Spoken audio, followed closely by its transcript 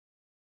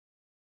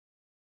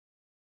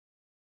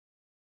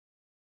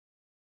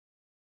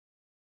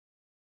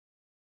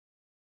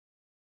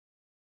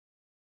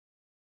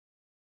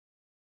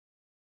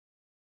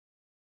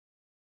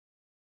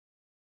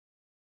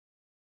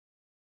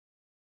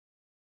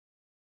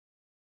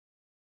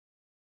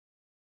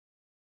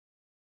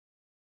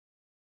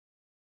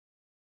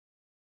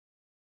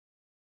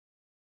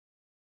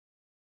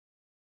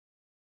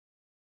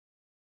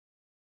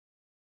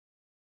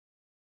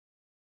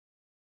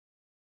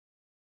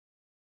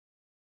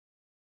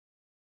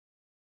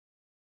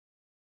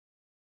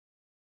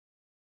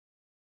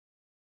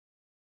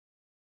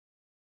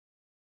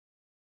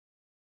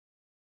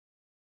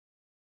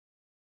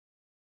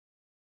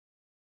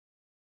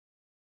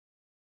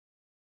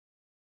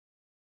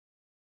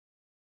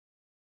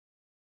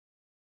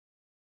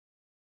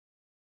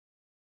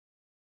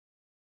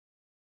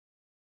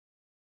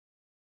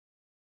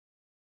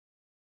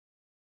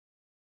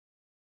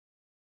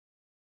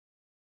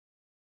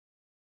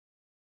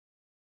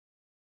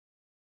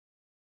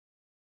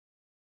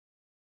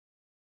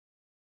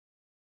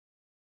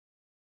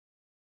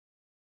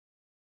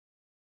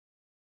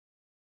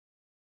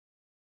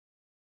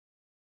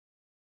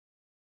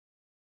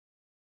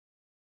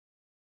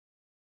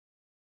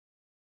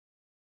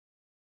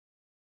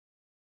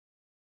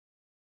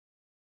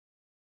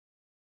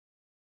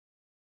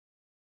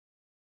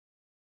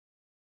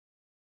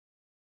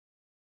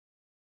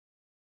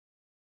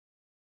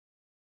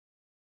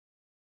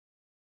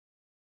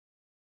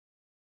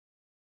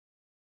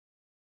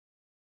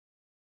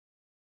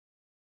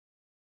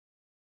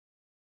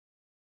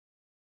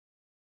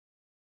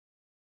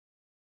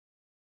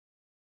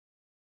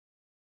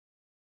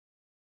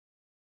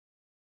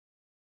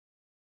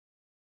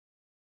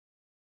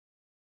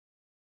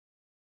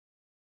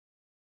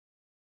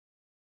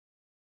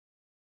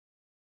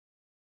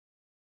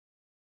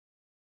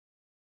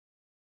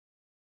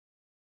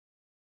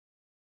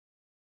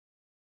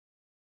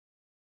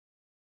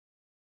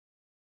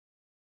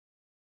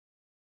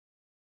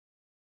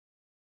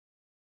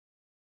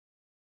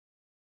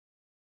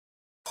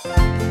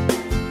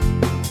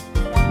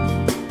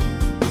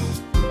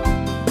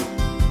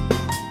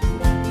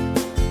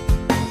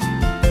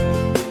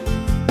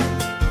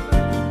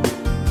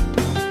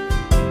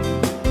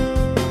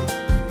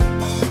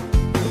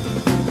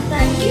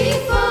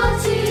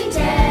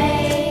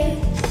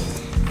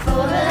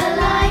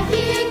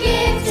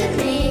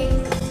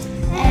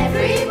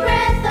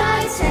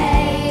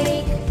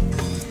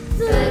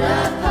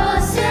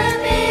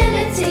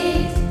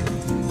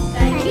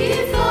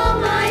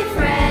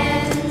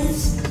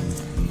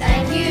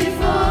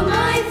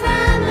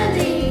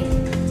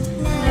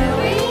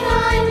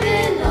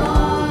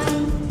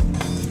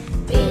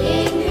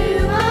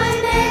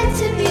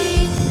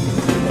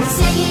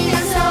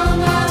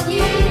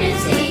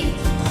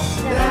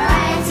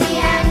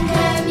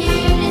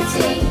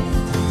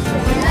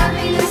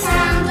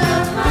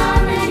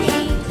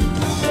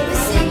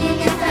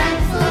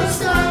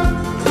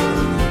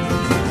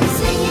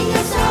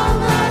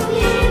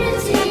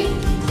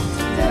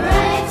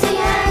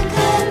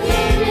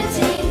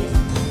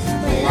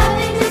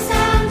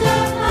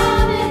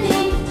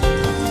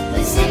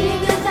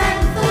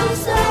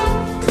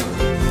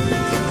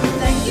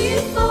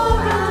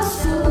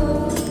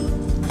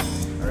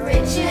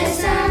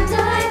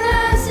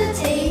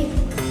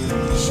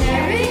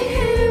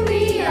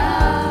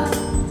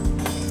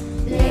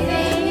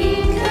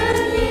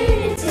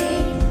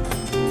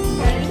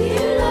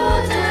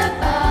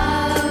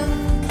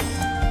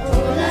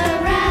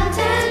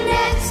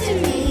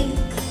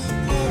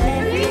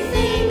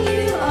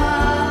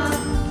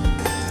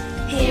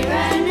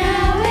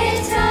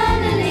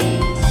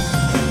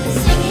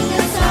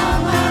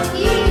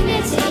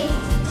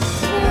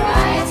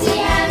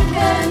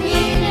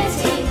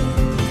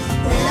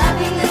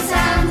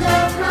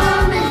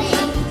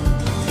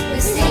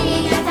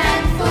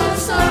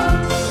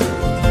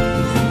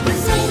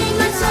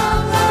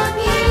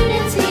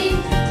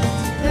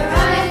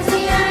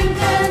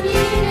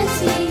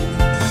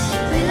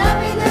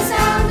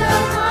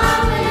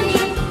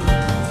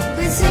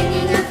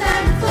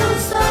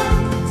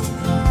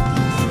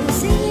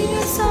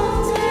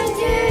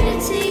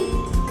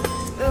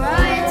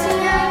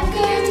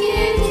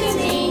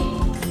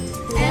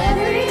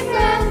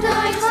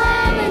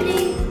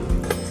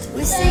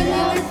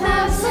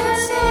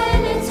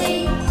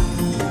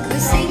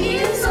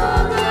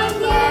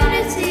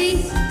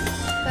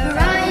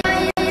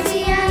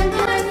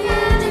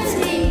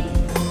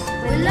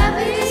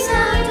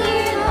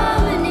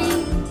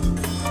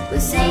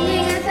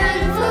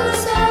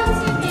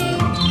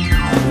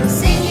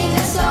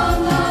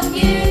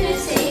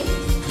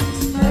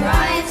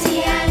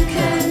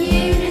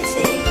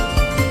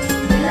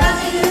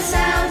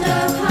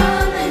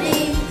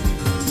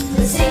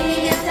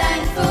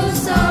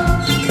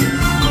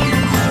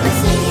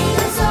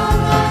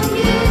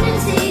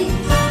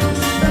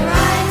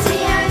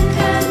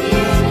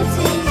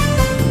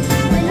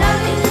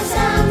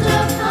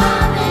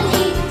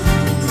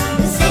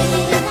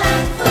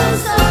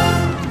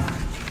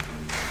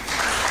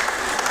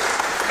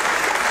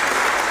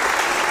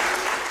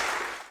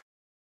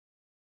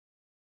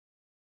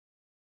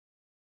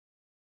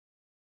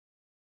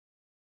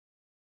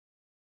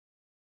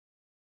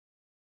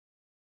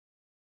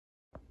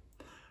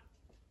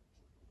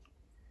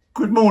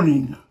Good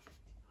morning.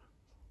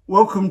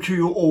 Welcome to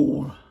you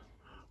all.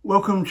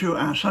 Welcome to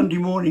our Sunday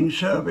morning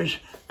service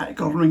at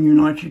Godalming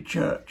United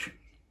Church.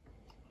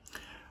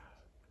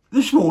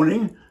 This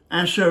morning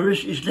our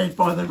service is led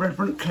by the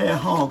Reverend Claire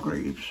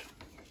Hargreaves.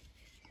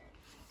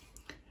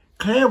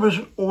 Claire was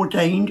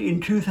ordained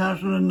in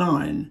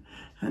 2009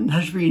 and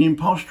has been in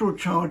pastoral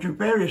charge of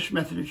various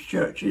Methodist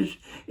churches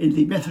in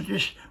the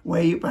Methodist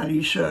Wey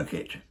Valley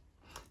Circuit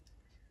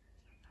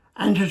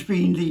and has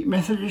been the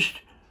Methodist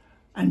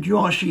and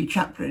URC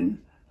chaplain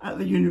at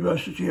the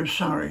University of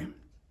Surrey.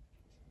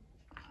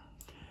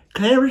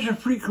 Claire is a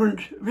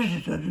frequent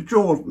visitor to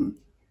Jordan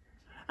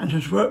and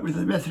has worked with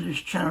the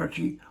Methodist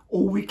charity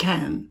All We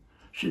Can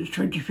since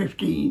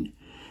 2015,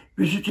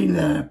 visiting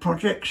their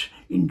projects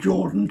in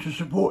Jordan to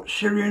support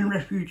Syrian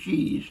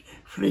refugees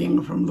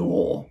fleeing from the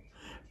war,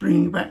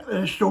 bringing back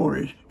their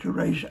stories to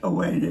raise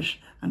awareness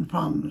and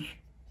funds.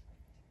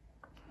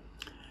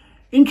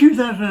 In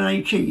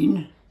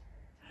 2018,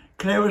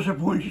 Claire was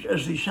appointed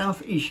as the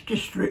South East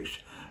District's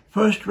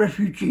first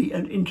refugee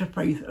and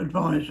interfaith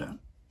advisor.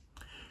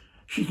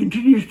 She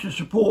continues to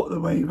support the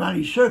Wey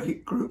Valley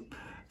Circuit Group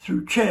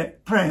through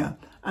prayer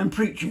and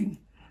preaching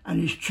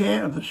and is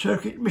chair of the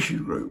Circuit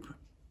Mission Group.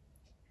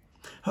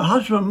 Her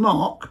husband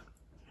Mark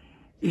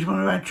is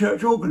one of our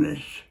church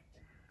organists,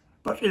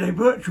 but in a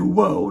virtual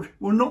world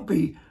will not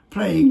be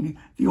playing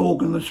the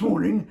organ this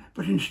morning,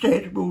 but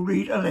instead will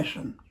read a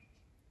lesson.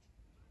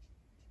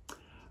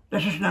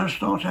 Let us now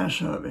start our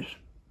service.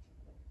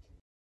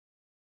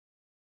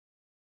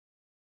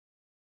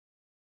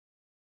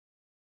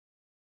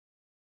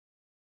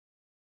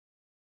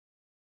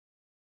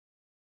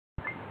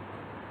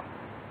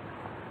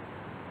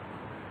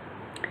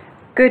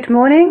 Good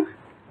morning.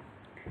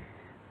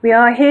 We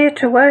are here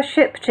to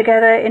worship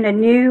together in a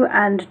new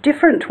and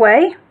different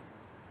way.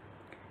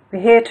 We're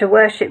here to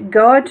worship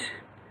God,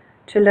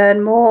 to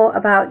learn more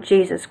about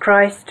Jesus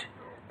Christ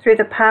through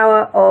the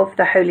power of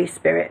the Holy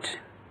Spirit.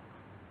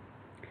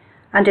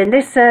 And in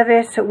this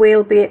service,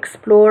 we'll be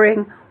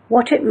exploring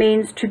what it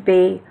means to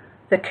be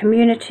the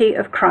community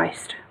of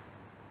Christ.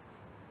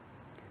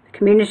 The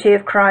community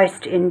of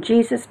Christ in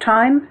Jesus'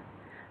 time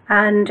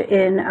and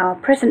in our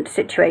present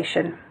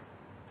situation.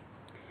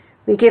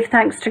 We give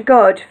thanks to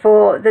God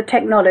for the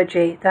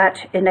technology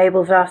that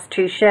enables us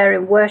to share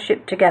in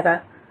worship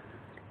together,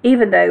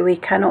 even though we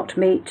cannot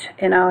meet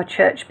in our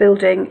church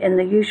building in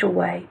the usual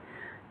way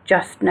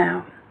just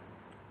now.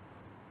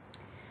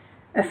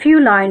 A few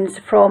lines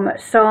from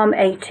Psalm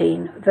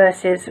 18,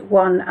 verses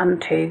 1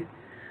 and 2,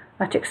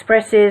 that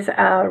expresses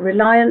our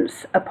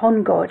reliance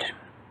upon God.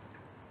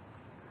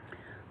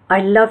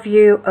 I love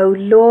you, O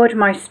Lord,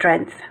 my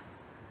strength.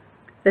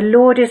 The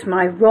Lord is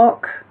my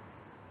rock,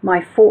 my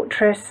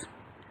fortress,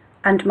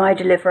 and my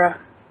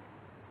deliverer.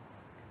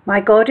 My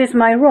God is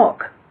my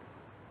rock,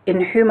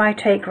 in whom I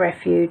take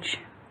refuge.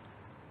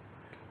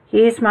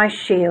 He is my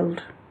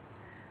shield,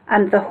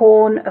 and the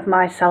horn of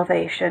my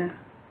salvation,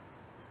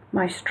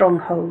 my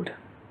stronghold.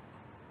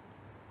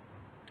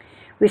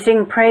 We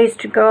sing praise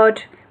to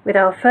God with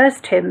our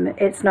first hymn.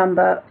 It's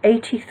number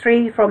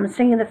 83 from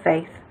Singing the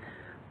Faith.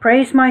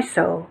 Praise my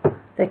soul,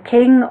 the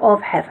King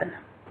of heaven.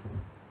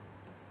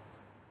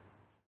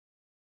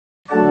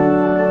 Praise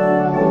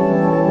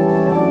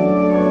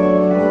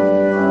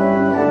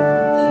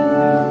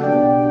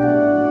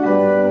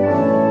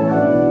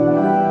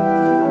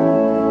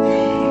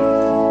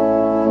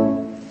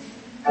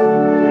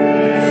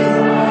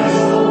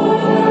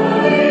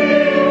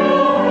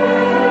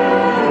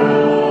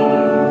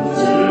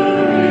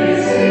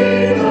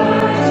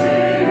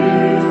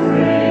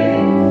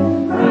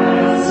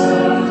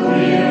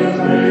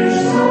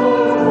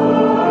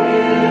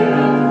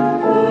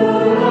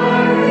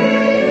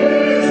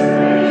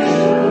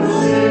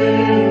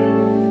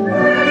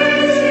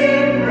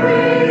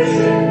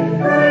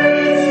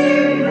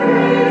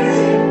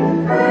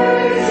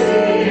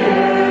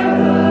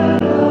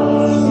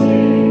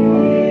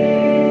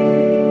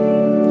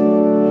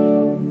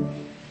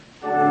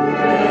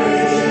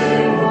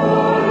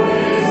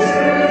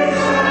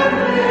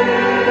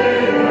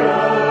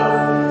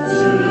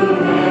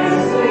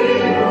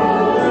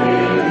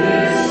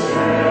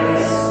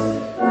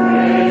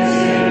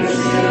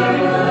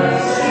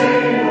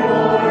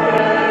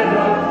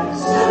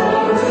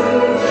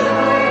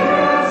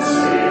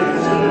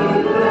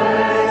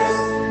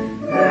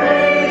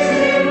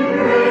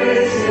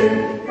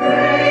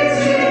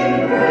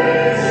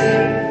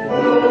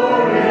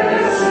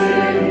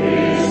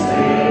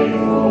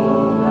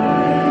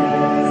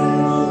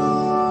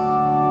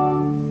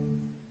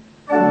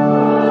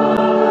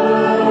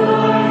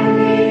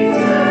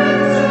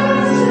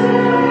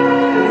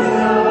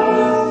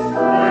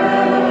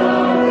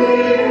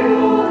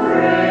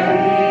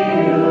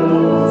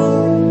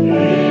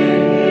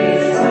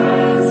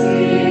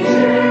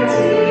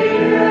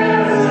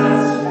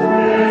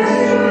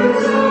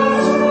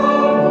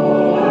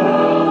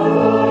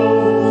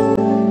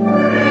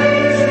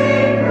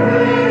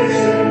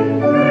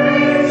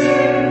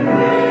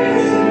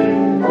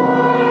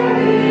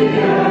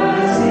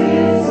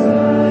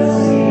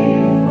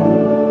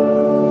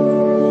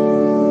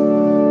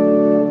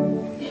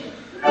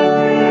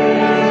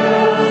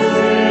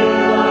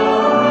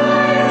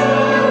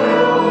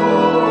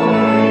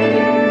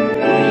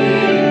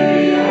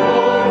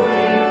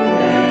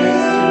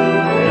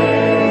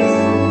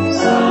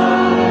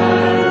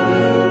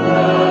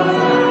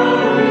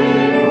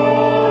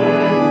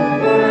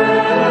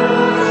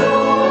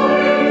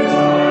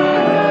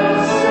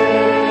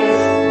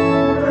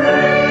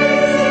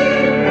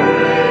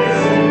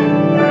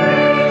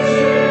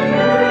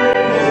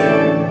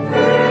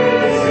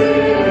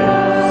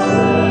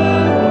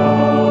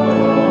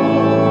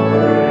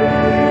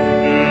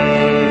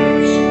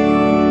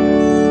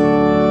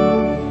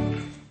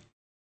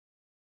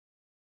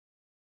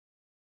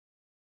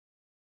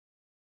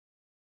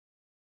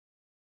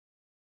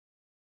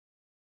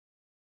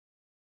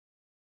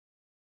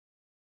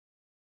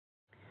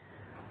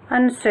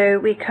And so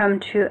we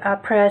come to our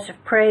prayers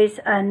of praise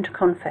and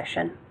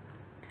confession.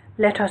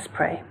 Let us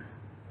pray.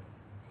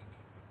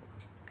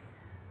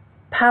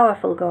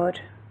 Powerful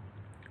God,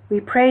 we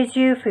praise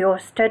you for your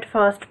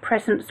steadfast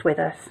presence with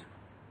us.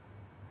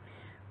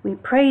 We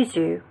praise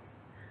you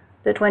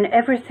that when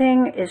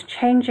everything is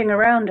changing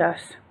around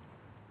us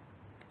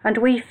and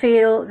we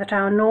feel that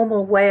our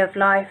normal way of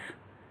life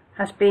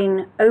has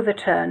been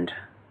overturned,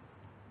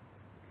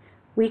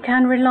 we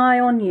can rely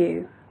on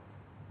you,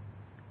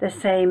 the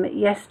same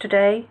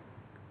yesterday,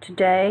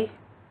 today,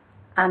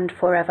 and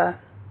forever.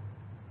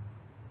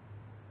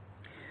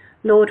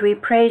 Lord, we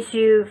praise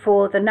you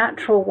for the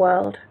natural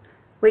world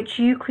which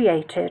you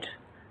created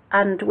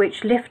and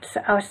which lifts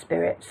our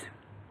spirits.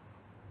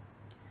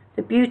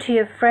 The beauty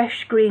of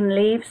fresh green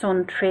leaves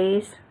on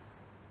trees,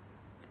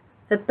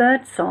 the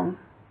bird song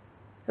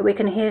that we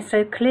can hear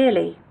so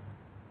clearly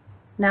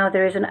now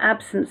there is an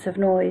absence of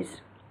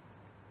noise,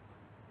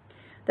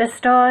 the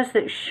stars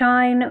that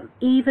shine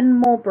even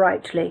more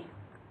brightly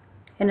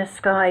in a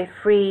sky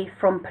free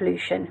from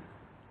pollution.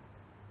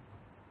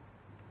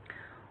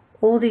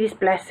 All these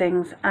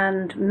blessings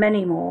and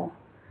many more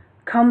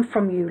come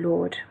from you,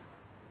 Lord,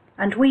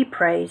 and we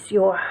praise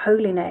your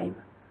holy name.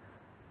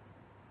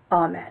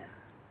 Amen.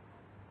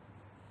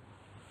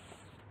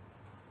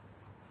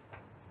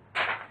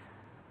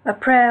 A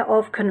prayer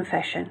of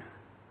confession.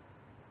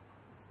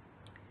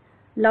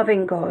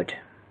 Loving God,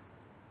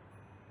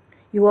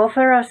 you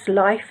offer us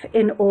life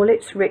in all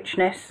its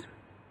richness,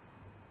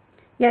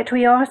 yet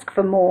we ask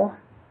for more.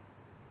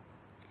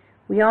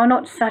 We are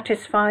not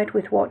satisfied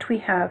with what we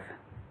have,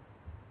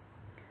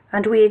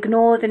 and we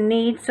ignore the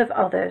needs of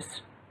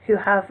others who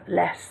have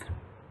less.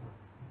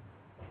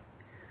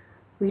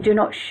 We do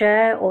not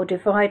share or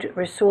divide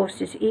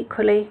resources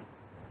equally,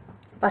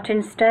 but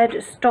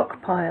instead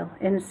stockpile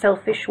in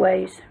selfish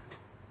ways.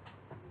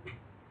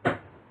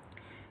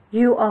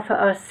 You offer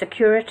us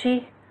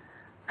security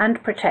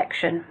and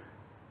protection,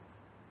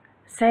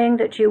 saying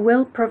that you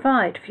will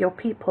provide for your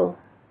people.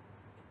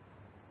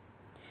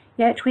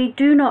 Yet we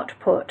do not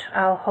put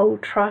our whole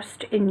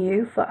trust in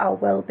you for our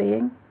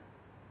well-being.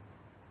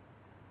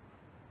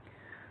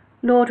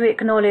 Lord, we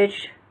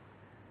acknowledge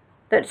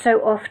that so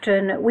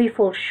often we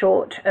fall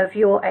short of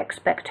your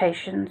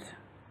expectations.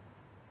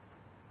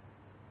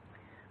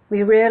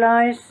 We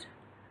realize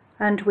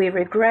and we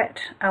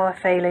regret our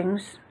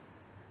failings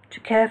to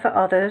care for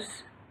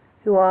others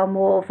who are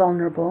more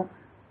vulnerable.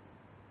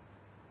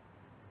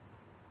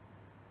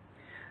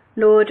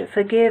 Lord,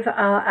 forgive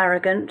our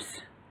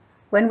arrogance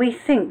when we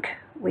think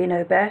we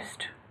know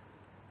best.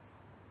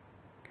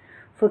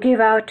 Forgive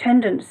our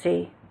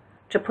tendency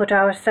to put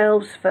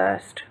ourselves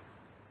first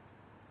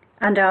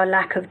and our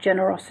lack of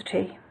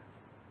generosity.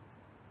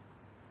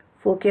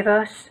 Forgive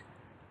us,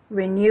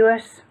 renew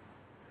us,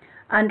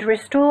 and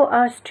restore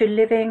us to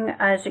living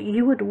as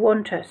you would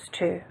want us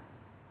to,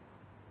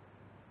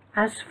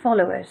 as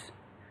followers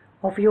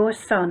of your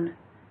Son,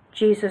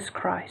 Jesus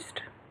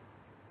Christ.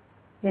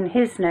 In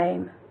his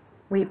name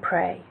we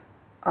pray.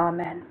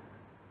 Amen.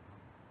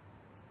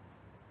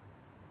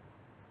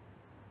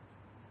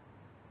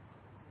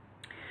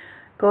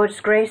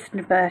 God's grace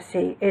and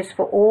mercy is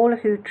for all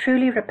who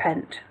truly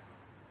repent.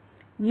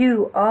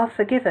 You are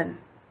forgiven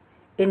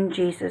in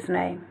Jesus'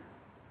 name.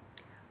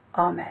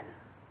 Amen.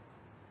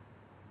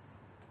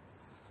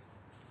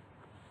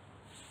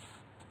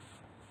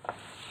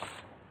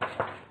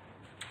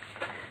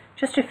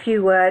 Just a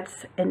few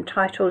words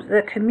entitled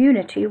The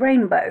Community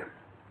Rainbow.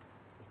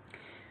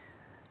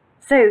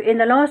 So, in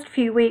the last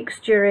few weeks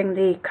during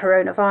the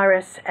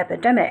coronavirus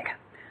epidemic,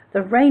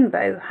 the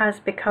rainbow has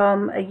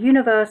become a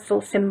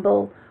universal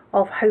symbol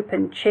of hope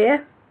and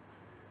cheer,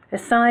 a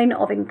sign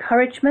of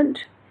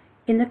encouragement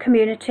in the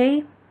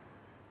community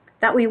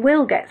that we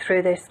will get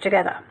through this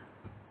together.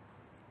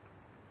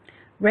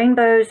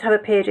 Rainbows have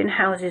appeared in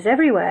houses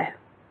everywhere.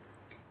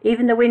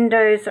 Even the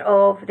windows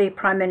of the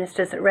Prime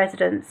Minister's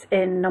residence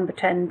in number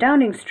 10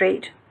 Downing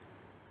Street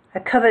are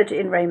covered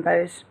in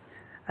rainbows,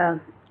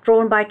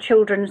 drawn by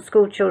children,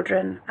 school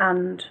children,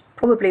 and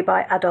probably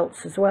by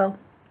adults as well.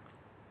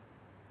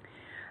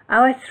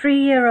 Our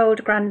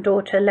 3-year-old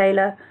granddaughter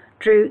Layla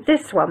drew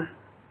this one.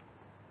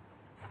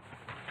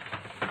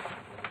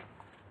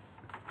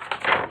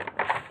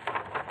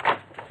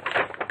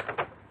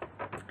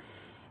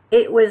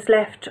 It was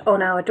left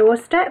on our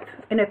doorstep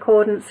in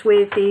accordance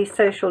with the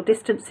social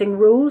distancing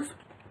rules,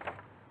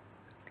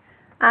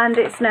 and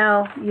it's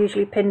now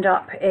usually pinned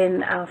up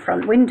in our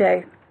front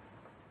window.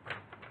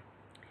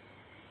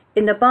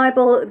 In the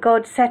Bible,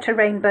 God set a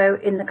rainbow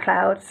in the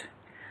clouds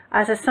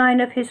as a sign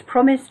of his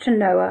promise to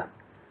Noah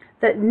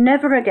that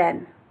never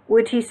again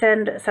would he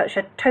send such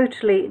a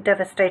totally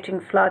devastating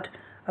flood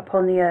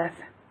upon the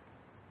earth.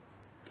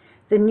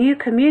 The new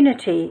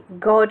community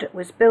God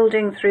was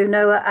building through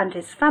Noah and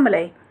his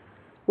family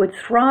would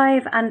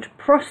thrive and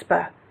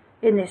prosper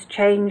in this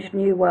changed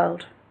new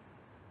world,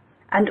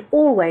 and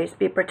always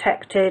be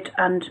protected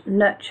and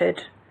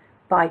nurtured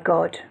by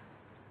God.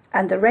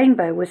 And the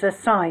rainbow was a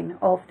sign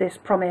of this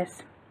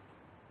promise.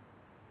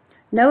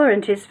 Noah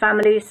and his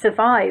family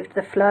survived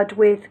the flood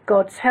with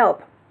God's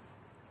help.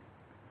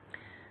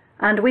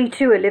 And we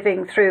too are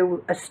living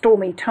through a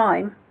stormy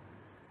time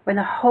when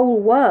the whole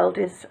world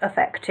is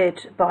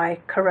affected by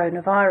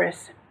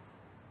coronavirus.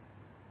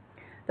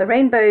 The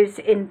rainbows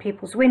in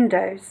people's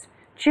windows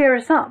cheer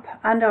us up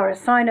and are a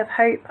sign of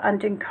hope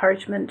and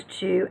encouragement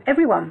to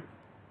everyone.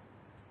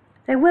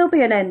 There will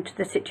be an end to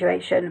the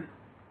situation.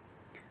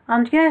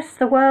 And yes,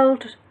 the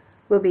world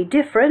will be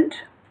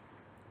different,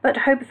 but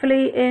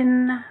hopefully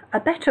in a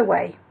better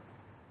way.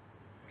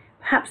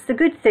 Perhaps the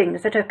good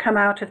things that have come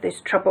out of this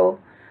trouble,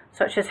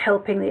 such as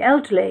helping the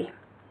elderly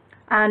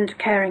and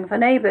caring for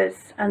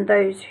neighbours and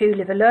those who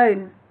live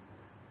alone,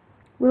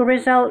 will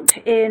result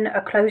in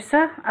a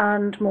closer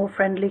and more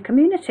friendly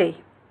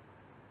community,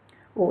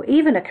 or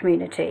even a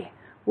community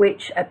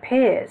which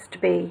appears to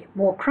be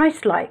more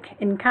Christ-like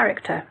in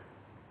character.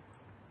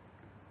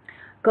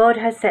 God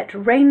has set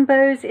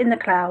rainbows in the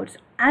clouds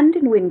and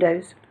in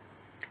windows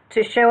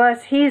to show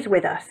us He is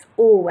with us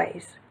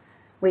always.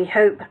 We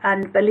hope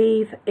and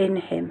believe in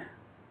Him.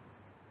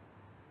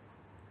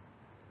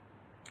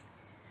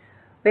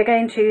 We're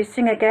going to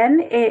sing again.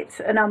 It's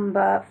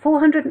number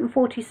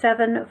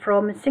 447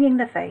 from Singing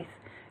the Faith.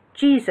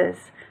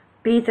 Jesus,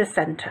 be the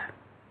centre.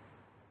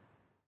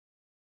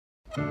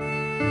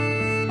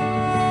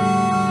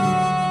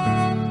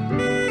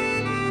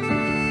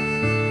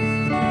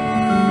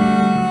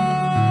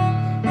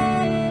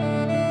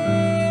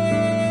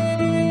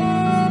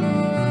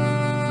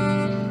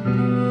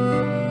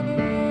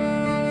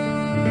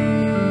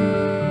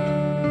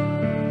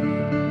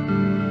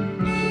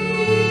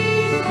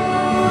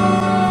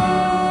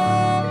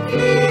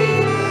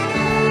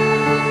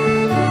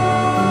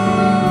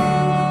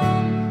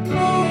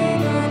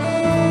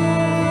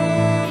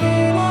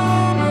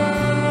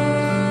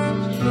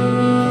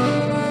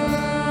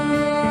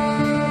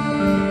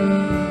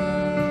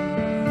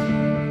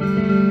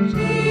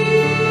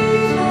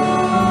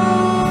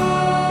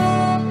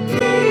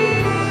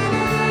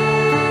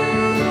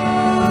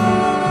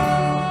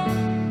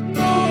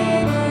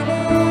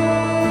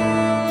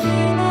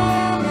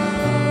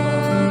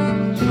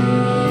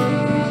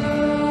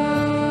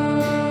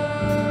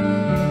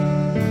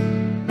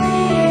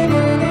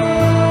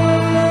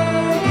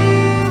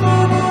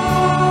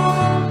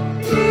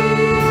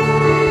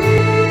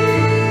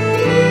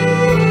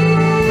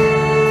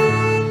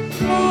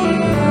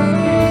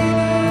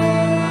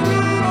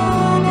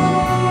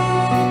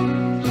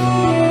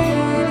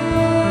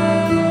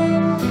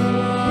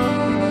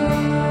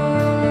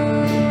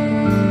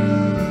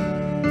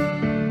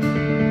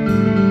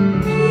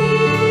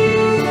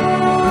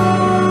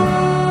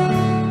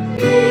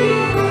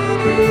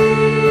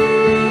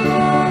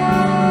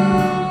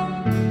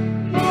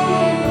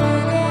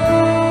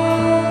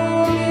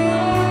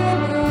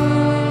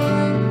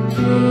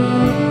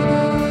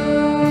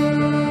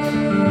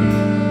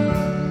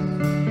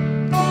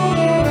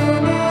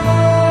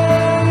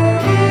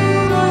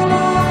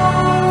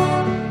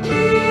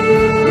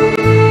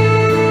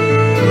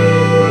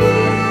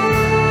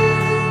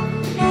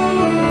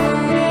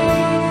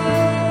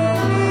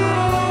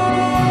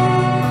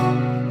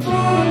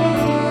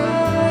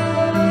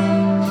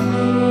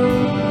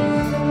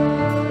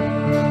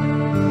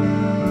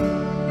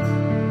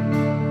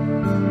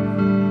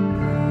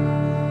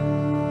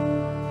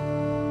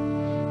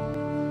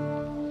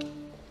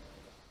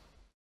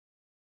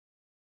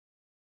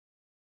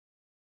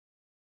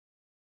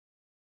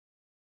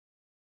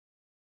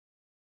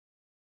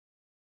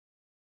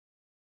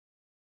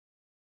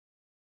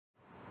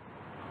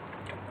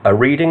 A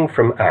reading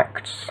from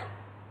Acts,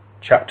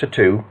 chapter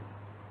 2,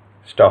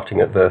 starting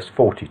at verse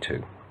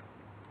 42.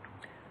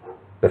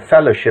 The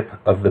fellowship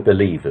of the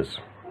believers.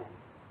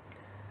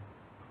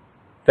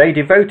 They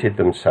devoted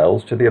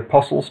themselves to the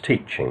apostles'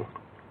 teaching,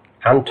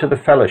 and to the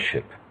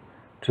fellowship,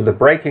 to the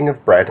breaking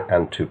of bread,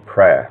 and to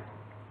prayer.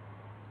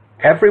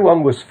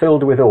 Everyone was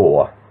filled with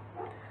awe,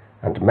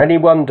 and many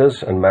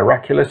wonders and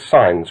miraculous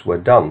signs were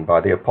done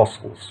by the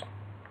apostles.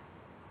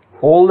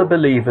 All the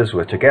believers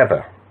were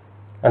together,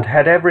 and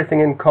had everything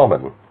in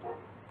common.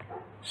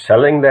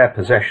 Selling their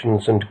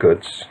possessions and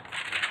goods,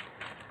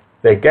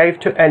 they gave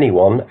to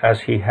anyone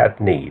as he had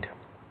need.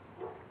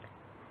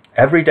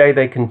 Every day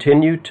they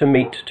continued to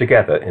meet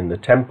together in the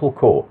temple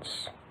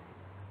courts.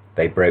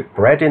 They broke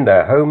bread in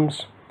their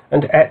homes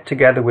and ate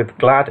together with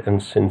glad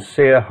and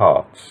sincere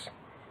hearts,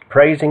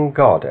 praising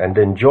God and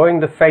enjoying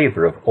the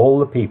favour of all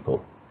the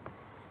people.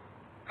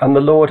 And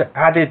the Lord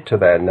added to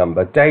their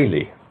number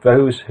daily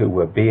those who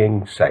were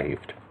being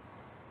saved.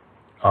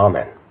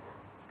 Amen.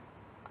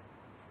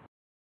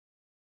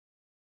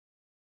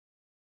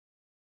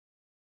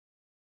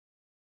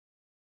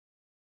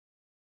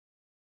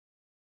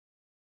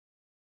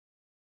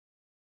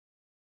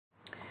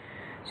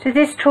 So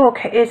this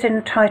talk is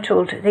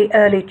entitled The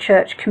Early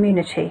Church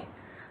Community,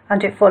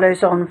 and it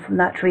follows on from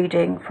that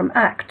reading from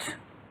Acts.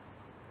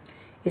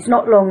 It's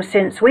not long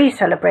since we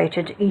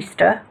celebrated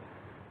Easter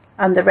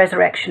and the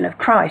resurrection of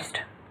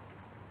Christ.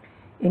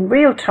 In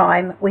real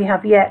time, we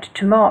have yet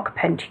to mark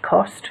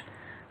Pentecost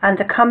and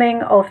the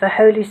coming of the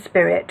Holy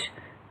Spirit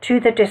to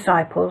the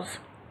disciples,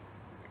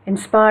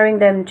 inspiring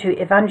them to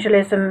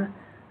evangelism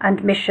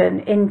and mission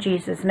in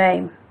Jesus'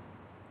 name.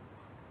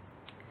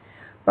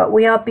 But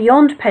we are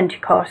beyond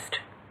Pentecost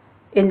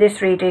in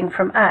this reading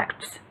from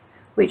Acts,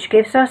 which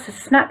gives us a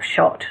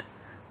snapshot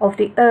of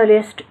the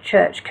earliest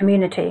church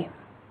community.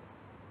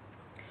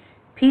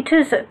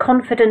 Peter's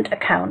confident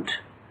account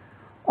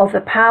of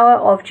the power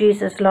of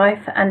Jesus'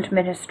 life and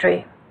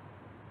ministry,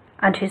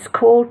 and his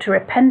call to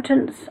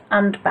repentance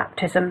and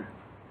baptism,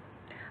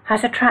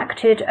 has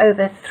attracted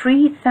over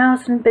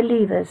 3,000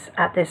 believers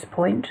at this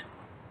point,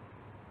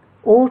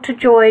 all to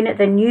join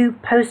the new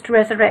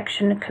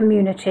post-resurrection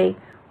community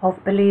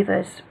of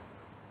believers.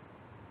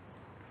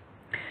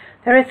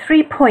 There are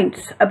 3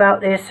 points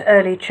about this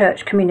early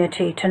church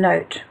community to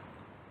note.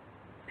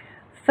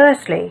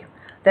 Firstly,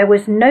 there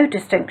was no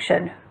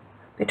distinction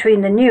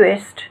between the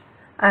newest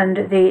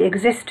and the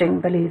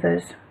existing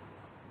believers.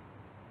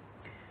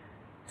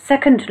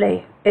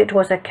 Secondly, it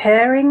was a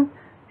caring,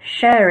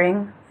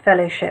 sharing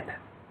fellowship.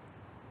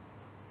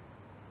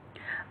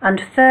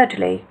 And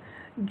thirdly,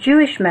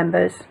 Jewish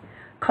members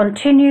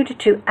continued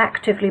to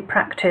actively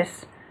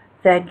practice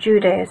their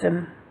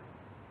Judaism.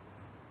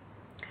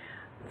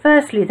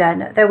 Firstly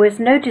then, there was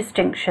no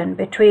distinction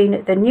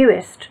between the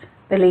newest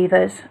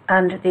believers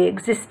and the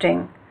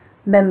existing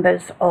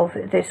members of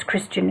this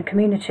Christian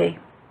community.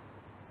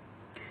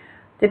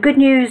 The good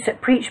news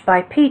preached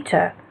by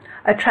Peter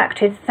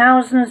attracted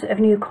thousands of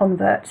new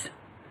converts,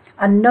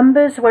 and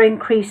numbers were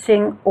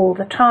increasing all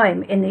the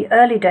time in the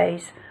early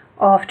days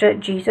after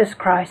Jesus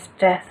Christ's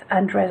death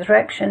and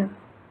resurrection.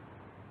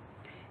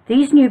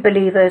 These new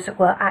believers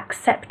were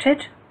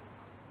accepted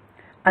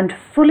and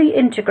fully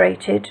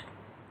integrated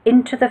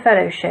into the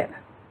fellowship.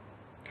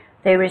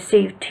 They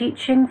received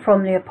teaching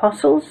from the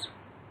apostles,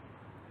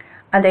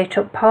 and they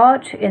took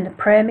part in the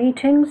prayer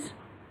meetings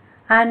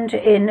and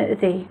in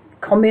the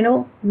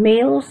communal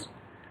meals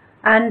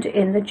and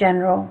in the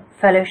general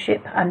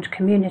fellowship and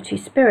community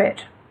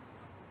spirit.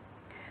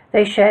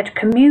 They shared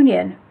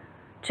communion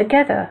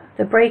together,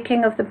 the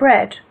breaking of the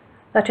bread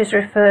that is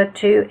referred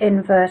to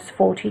in verse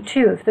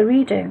 42 of the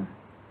reading,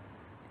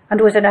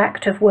 and was an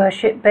act of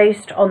worship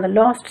based on the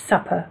Last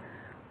Supper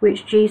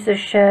which Jesus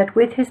shared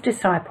with his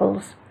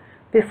disciples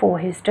before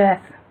his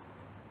death.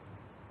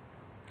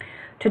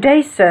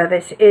 Today's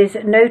service is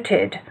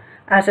noted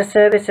as a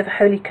service of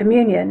Holy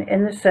Communion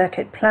in the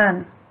circuit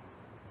plan.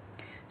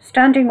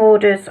 Standing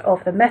orders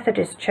of the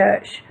Methodist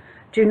Church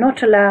do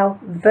not allow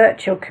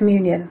virtual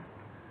communion,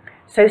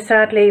 so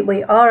sadly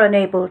we are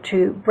unable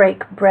to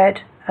break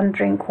bread and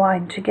drink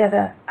wine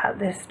together at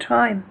this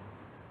time.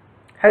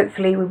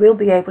 Hopefully we will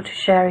be able to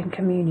share in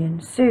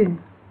communion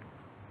soon.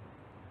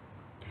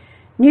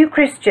 New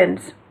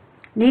Christians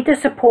need the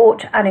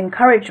support and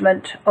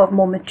encouragement of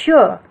more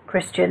mature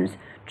Christians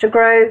to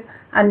grow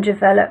and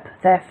develop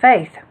their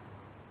faith.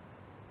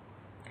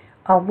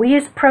 Are we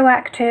as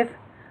proactive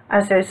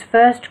as those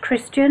first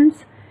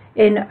Christians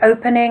in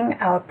opening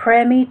our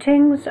prayer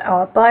meetings,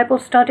 our Bible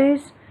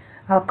studies,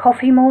 our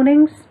coffee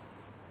mornings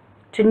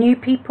to new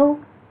people?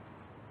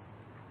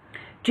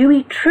 Do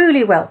we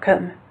truly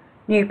welcome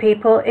new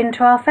people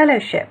into our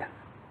fellowship?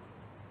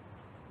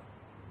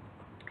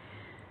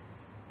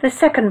 The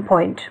second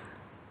point,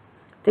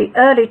 the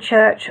early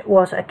church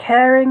was a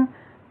caring,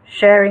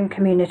 sharing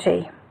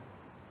community.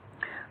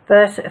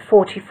 Verse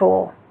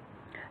 44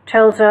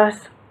 tells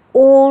us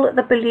all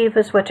the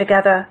believers were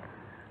together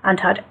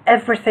and had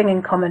everything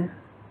in common.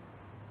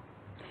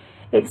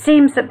 It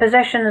seems that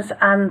possessions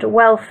and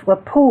wealth were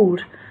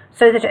pooled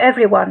so that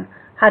everyone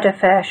had a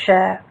fair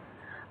share,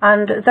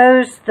 and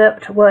those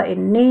that were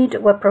in need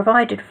were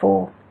provided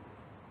for.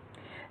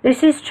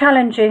 This is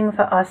challenging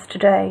for us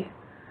today,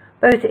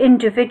 both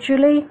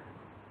individually,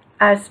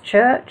 as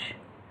church,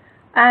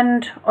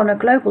 and on a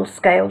global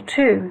scale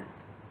too.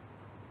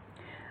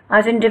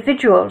 As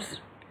individuals,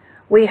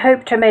 we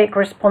hope to make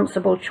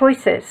responsible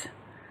choices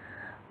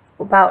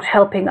about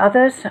helping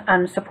others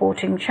and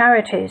supporting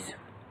charities.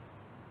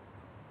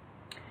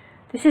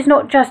 This is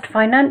not just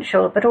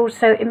financial, but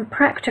also in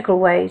practical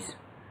ways,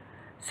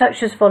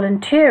 such as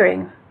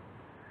volunteering,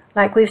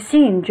 like we've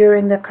seen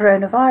during the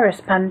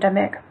coronavirus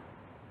pandemic.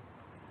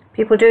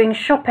 People doing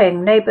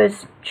shopping,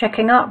 neighbours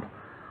checking up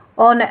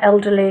on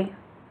elderly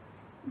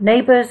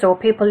neighbours or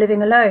people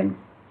living alone.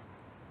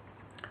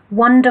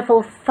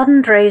 Wonderful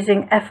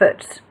fundraising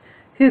efforts.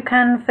 Who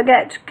can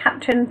forget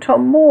Captain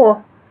Tom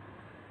Moore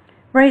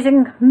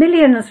raising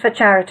millions for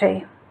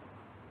charity?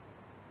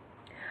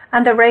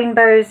 And the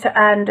rainbows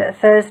and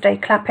Thursday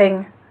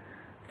clapping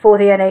for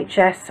the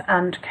NHS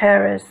and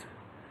carers.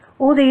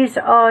 All these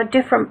are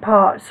different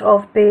parts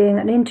of being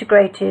an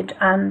integrated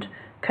and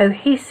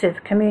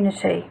cohesive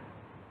community.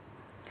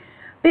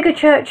 Bigger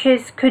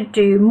churches could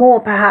do more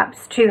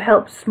perhaps to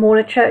help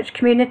smaller church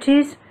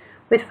communities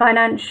with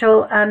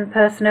financial and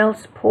personnel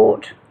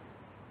support.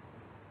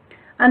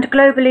 And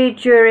globally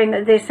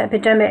during this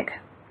epidemic,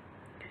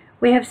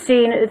 we have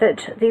seen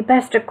that the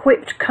best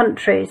equipped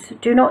countries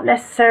do not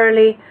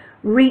necessarily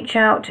reach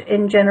out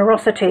in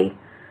generosity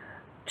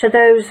to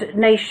those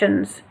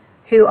nations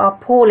who are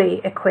poorly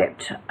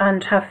equipped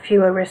and have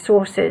fewer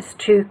resources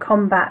to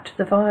combat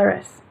the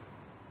virus.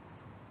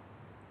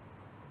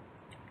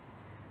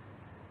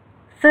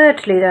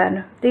 Thirdly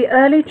then, the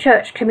early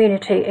church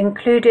community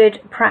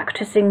included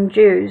practicing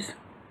Jews,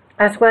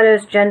 as well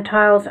as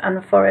Gentiles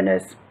and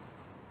foreigners.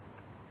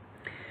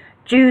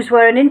 Jews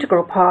were an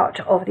integral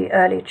part of the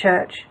early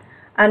church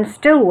and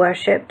still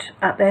worshipped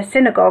at their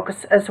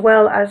synagogues, as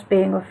well as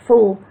being a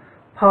full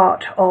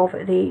part of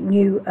the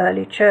new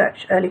early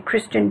church, early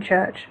Christian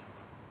church.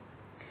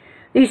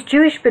 These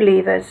Jewish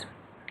believers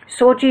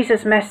saw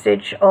Jesus'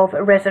 message of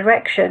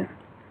resurrection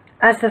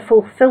as the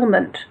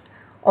fulfillment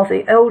of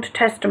the Old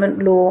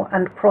Testament law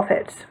and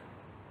prophets.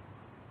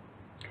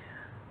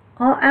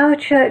 Are our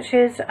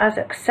churches as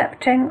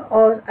accepting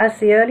as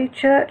the early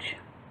church?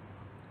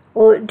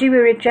 Or do we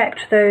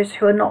reject those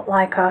who are not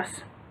like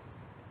us,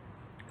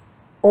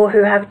 or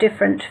who have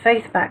different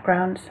faith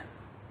backgrounds?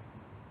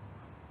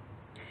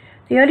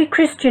 The early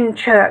Christian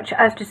church,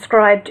 as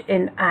described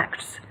in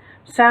Acts,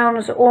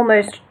 sounds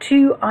almost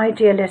too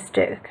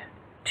idealistic,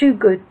 too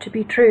good to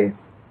be true.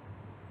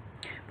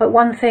 But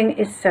one thing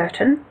is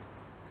certain,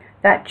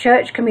 that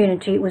church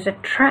community was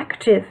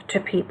attractive to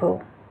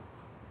people.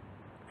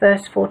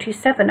 Verse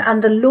 47,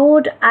 and the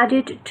Lord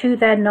added to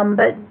their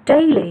number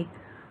daily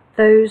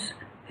those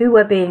who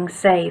were being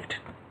saved.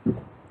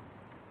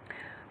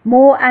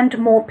 More and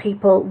more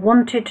people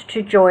wanted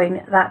to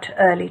join that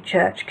early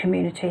church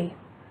community,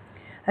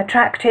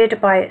 attracted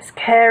by its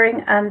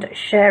caring and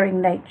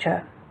sharing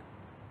nature.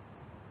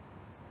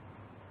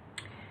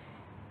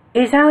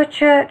 Is our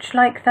church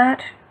like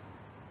that?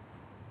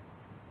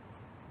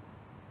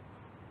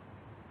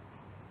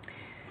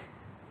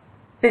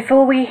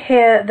 Before we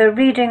hear the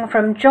reading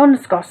from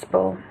John's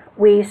Gospel,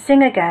 we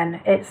sing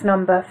again. It's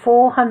number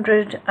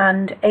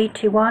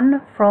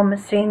 481 from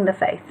Seeing the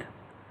Faith.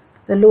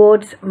 The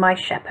Lord's my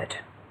shepherd.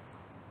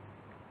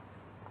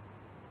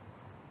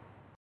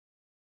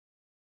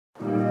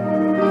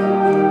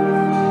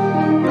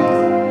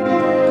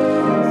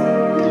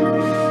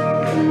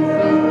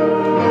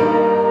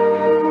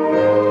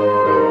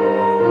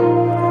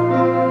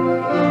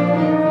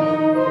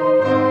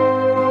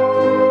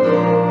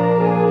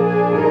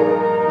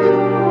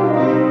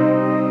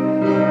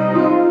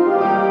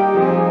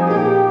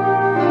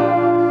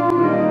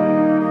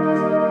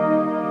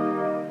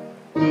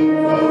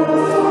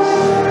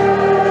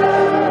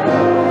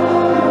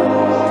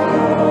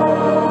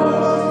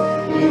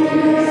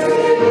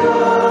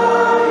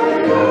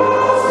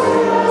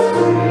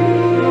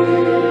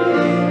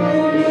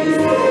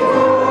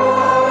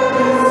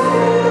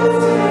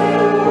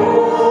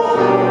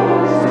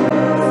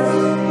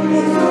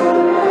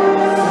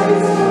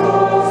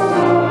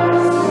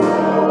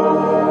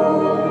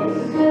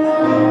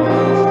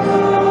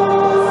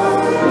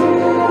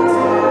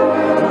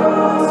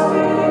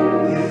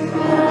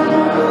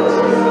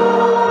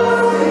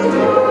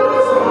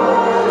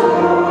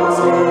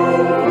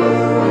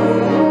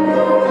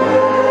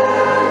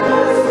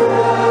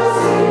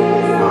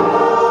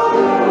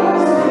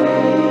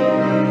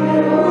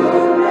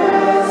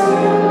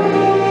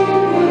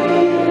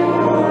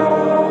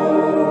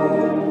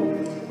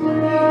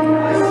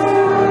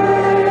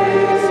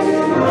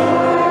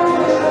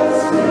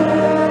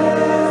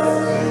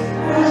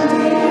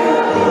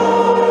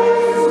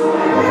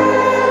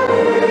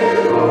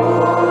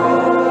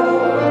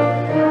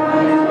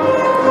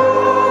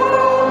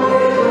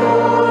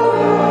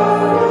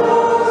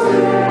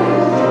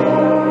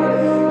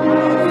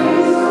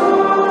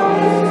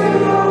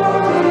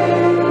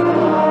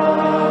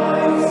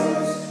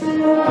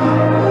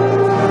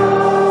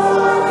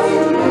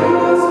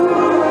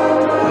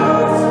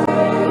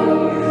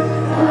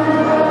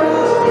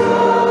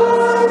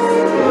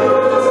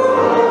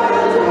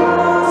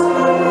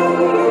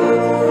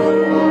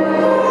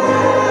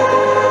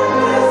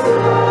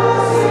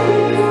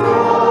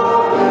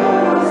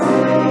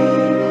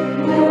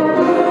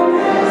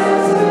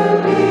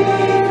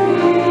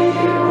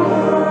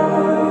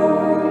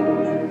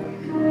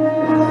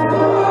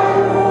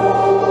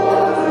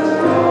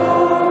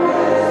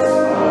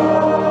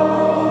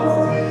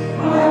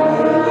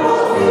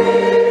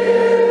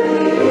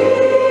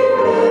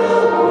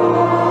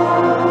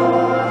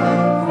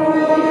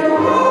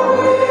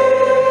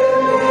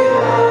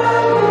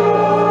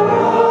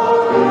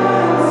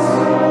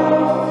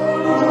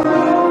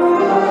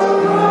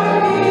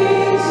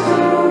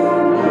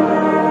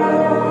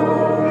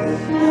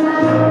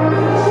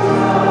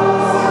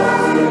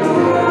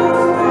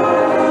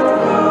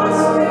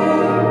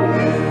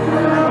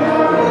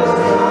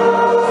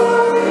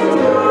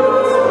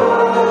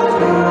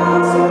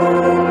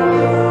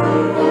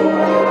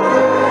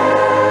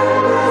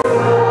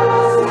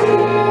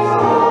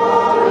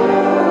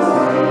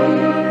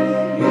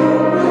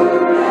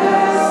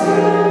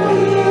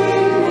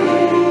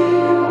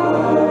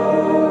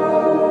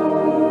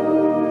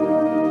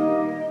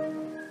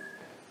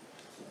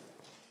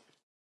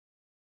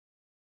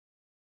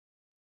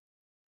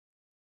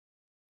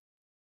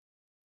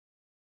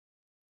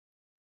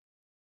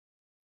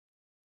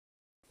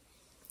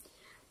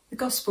 The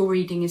Gospel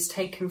reading is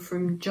taken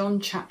from John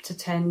chapter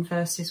 10,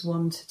 verses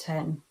 1 to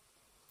 10.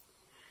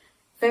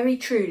 Very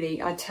truly,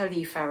 I tell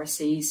you,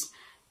 Pharisees,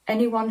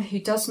 anyone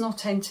who does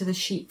not enter the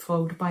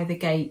sheepfold by the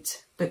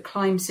gate, but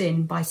climbs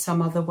in by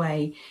some other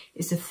way,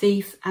 is a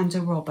thief and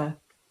a robber.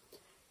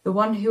 The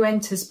one who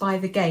enters by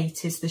the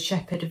gate is the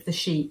shepherd of the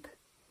sheep.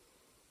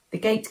 The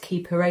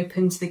gatekeeper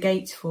opens the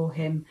gate for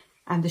him,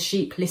 and the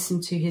sheep listen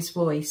to his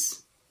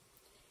voice.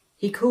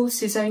 He calls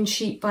his own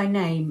sheep by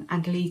name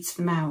and leads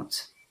them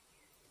out.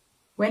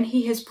 When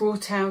he has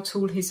brought out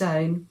all his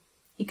own,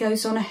 he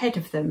goes on ahead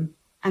of them,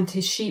 and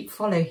his sheep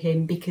follow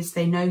him because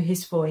they know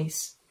his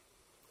voice.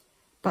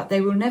 But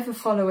they will never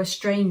follow a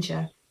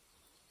stranger.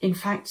 In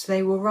fact,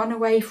 they will run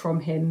away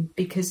from him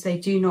because they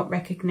do not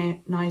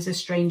recognize a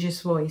stranger's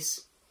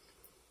voice.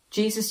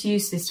 Jesus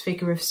used this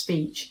figure of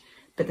speech,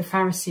 but the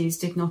Pharisees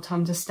did not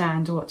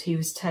understand what he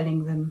was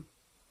telling them.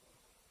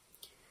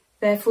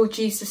 Therefore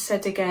Jesus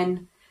said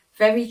again,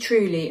 Very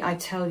truly, I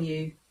tell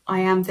you,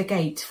 I am the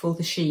gate for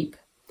the sheep.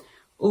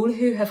 All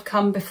who have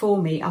come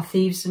before me are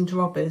thieves and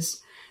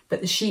robbers, but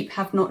the sheep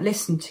have not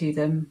listened to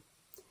them.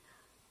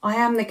 I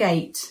am the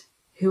gate.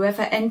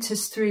 Whoever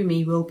enters through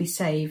me will be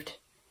saved.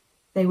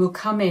 They will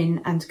come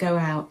in and go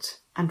out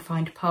and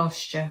find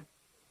pasture.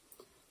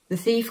 The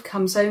thief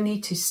comes only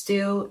to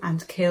steal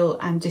and kill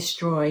and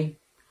destroy.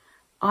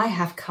 I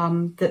have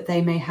come that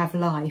they may have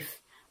life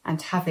and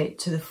have it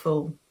to the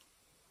full.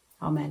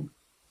 Amen.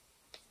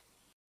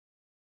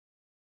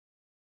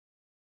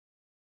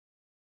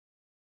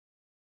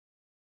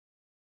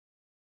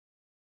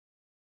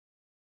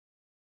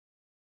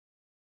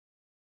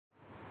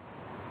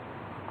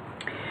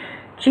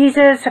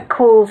 Jesus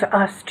calls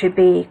us to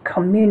be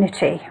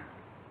community.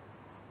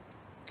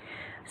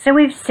 So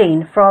we've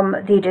seen from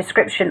the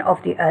description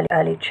of the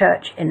early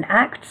church in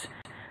Acts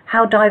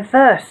how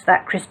diverse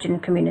that Christian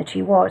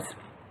community was.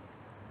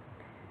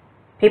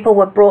 People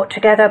were brought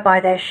together by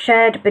their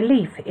shared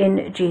belief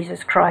in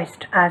Jesus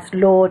Christ as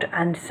Lord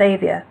and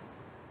Saviour,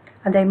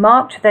 and they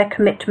marked their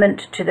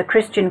commitment to the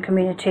Christian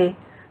community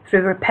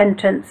through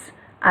repentance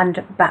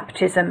and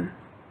baptism.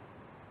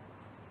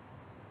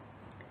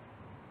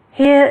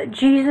 Here,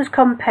 Jesus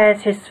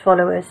compares his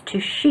followers to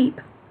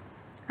sheep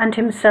and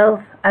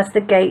himself as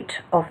the gate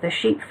of the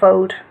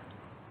sheepfold.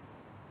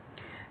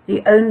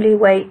 The only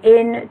way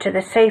in to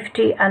the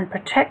safety and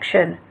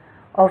protection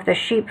of the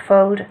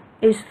sheepfold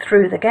is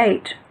through the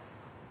gate.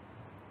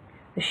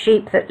 The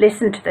sheep that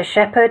listen to the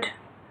shepherd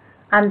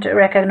and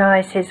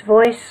recognize his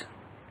voice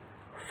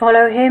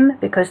follow him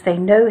because they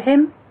know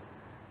him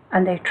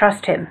and they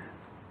trust him.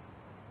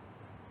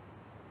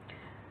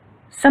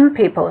 Some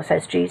people,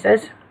 says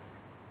Jesus,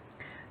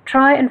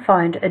 try and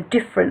find a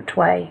different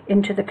way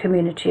into the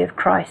community of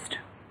Christ.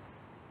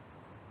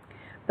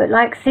 But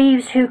like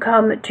thieves who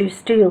come to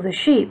steal the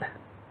sheep,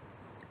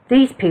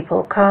 these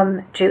people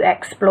come to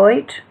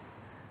exploit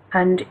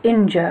and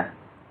injure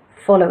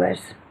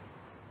followers.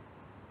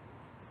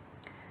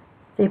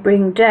 They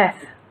bring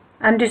death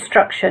and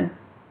destruction,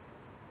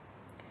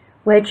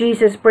 where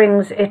Jesus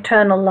brings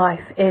eternal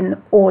life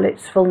in all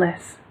its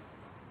fullness.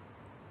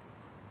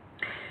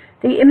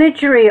 The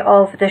imagery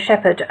of the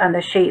shepherd and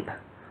the sheep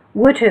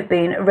would have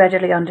been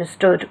readily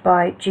understood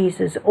by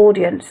Jesus'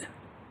 audience.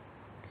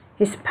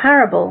 His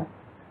parable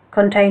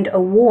contained a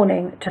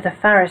warning to the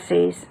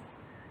Pharisees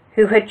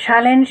who had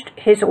challenged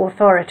his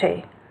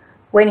authority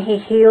when he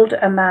healed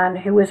a man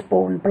who was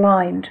born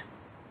blind.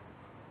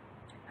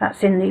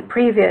 That's in the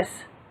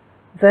previous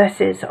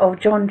verses of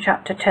John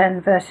chapter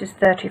 10, verses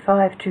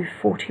 35 to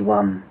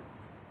 41.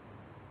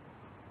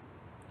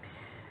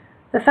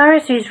 The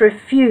Pharisees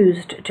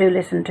refused to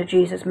listen to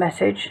Jesus'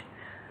 message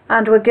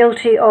and were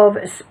guilty of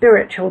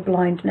spiritual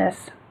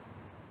blindness.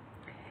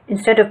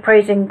 Instead of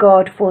praising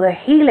God for the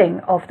healing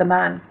of the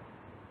man,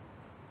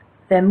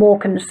 they're more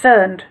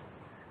concerned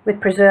with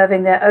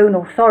preserving their own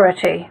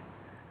authority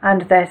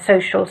and their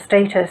social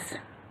status.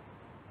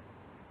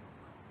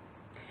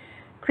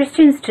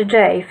 Christians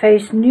today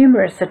face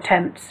numerous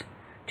attempts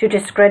to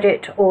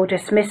discredit or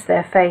dismiss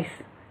their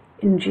faith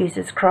in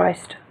Jesus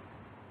Christ.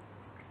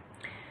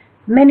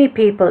 Many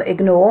people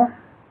ignore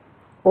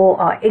or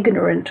are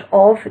ignorant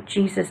of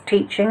Jesus'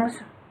 teachings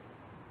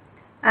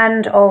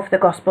and of the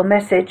gospel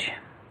message.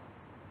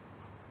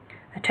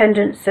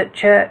 Attendance at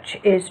church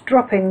is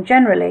dropping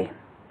generally,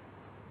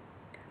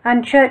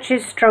 and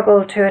churches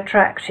struggle to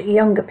attract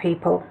younger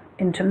people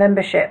into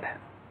membership.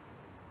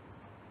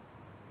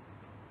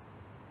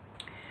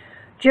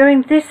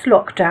 During this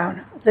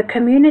lockdown, the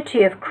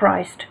community of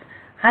Christ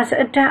has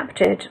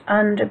adapted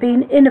and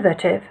been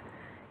innovative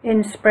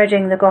in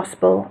spreading the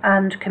gospel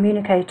and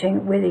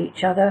communicating with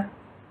each other.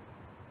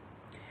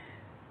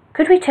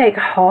 Could we take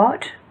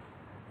heart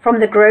from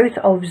the growth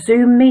of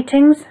Zoom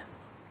meetings,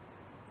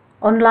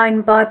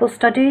 online Bible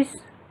studies,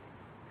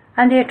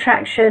 and the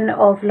attraction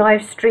of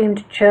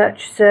live-streamed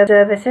church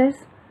services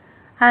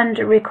and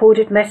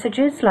recorded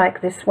messages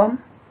like this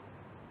one?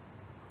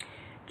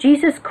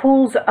 Jesus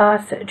calls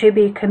us to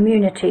be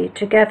community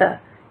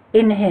together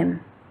in him.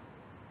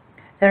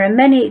 There are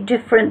many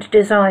different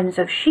designs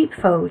of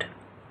sheepfold,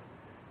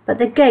 but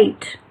the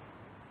gate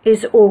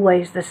is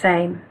always the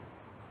same.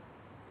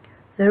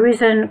 The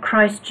risen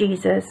Christ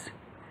Jesus,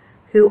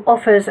 who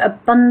offers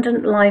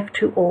abundant life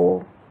to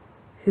all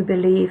who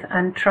believe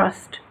and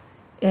trust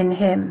in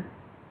him.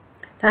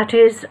 That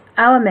is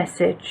our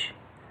message,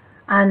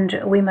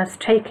 and we must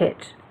take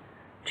it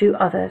to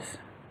others.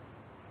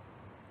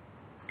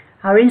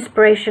 Our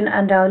inspiration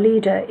and our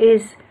leader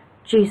is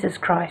Jesus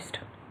Christ.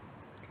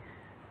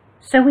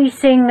 So we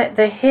sing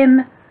the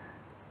hymn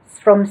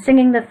from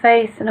Singing the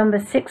Faith, number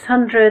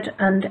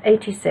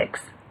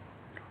 686.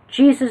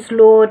 Jesus,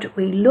 Lord,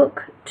 we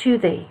look to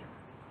thee.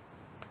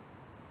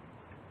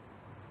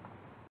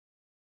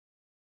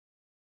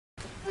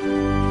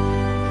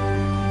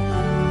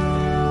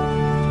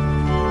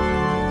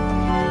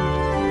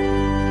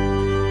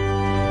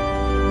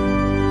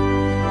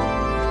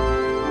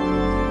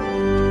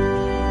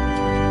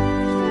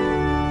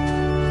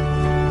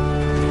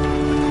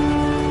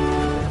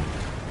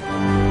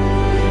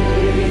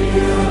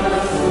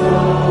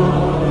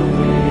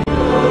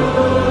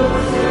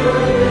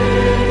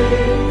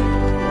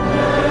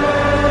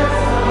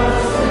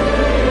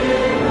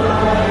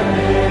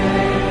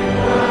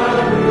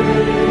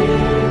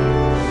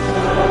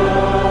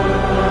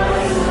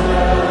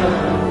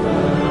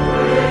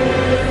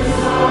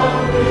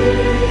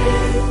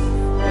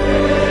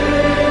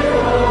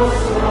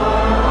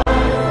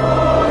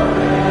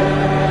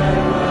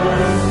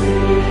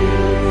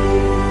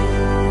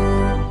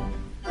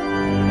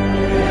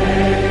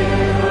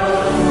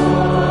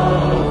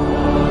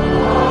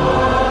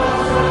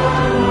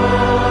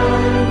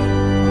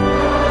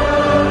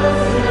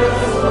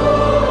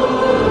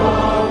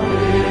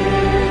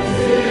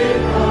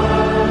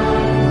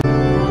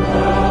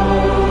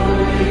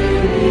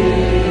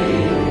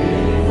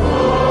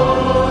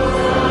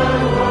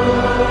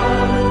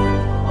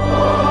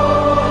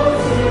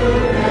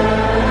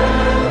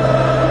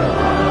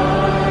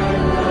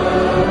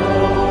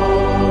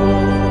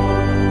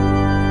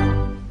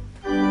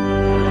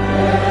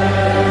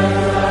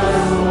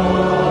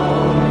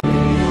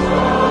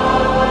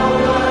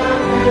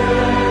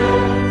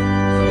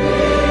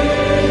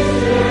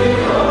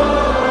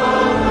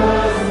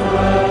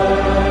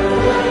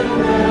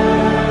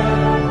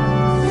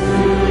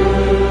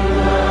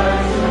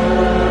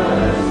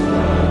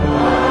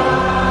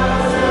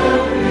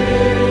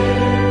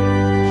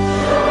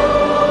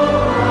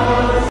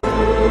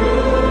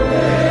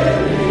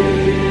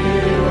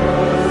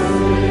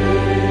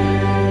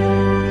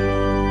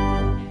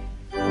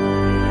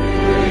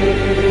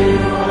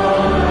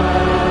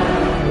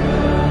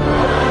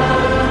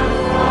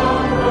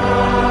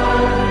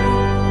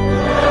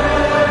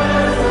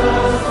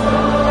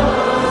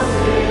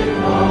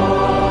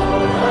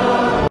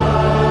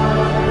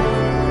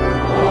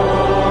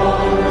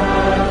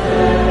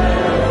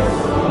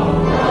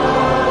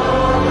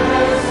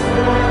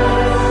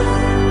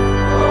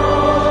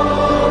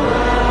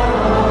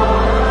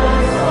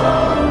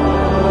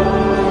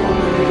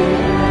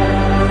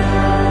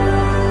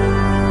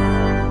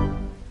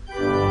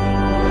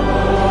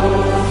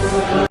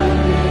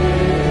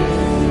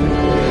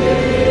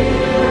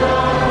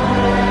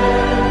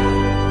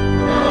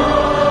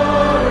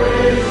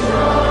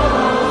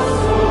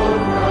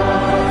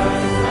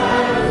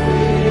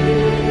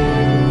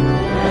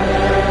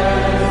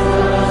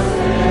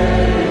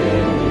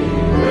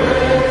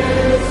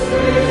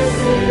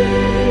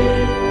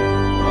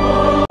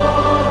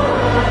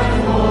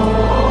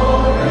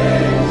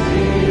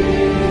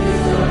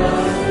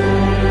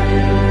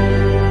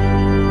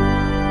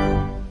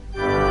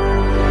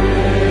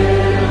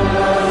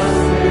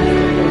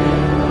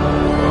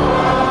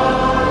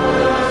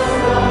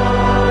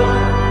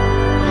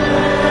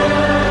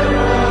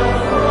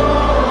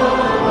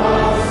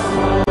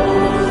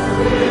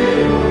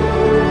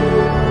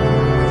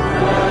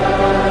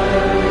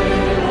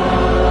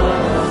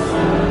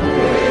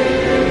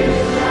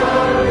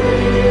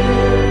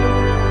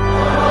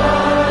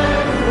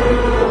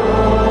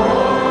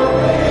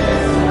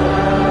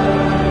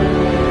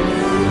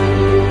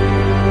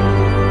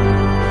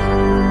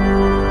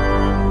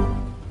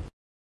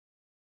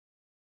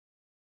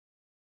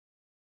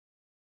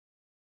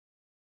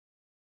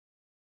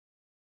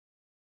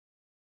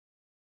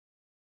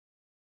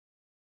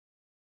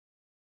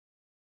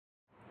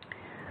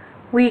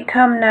 We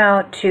come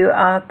now to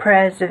our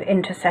prayers of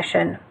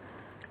intercession,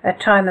 a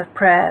time of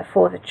prayer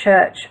for the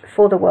Church,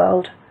 for the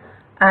world,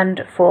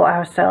 and for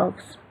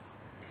ourselves.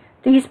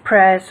 These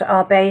prayers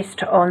are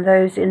based on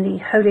those in the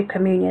Holy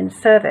Communion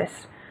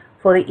service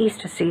for the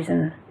Easter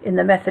season in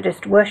the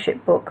Methodist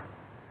Worship Book,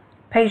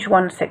 page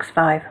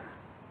 165.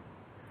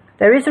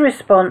 There is a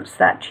response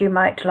that you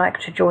might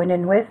like to join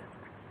in with.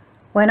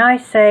 When I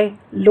say,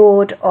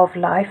 Lord of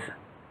Life,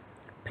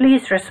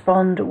 please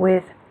respond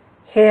with,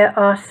 hear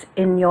us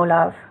in your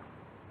love.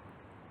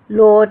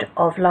 Lord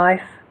of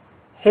life,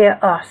 hear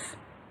us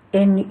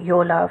in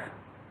your love.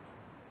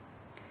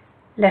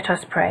 Let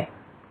us pray.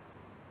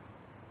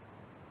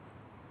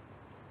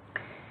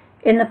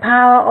 In the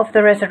power of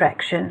the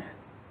resurrection,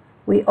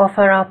 we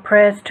offer our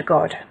prayers to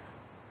God.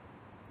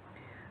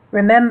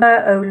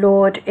 Remember, O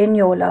Lord, in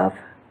your love,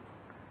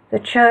 the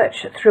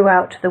Church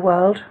throughout the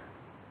world,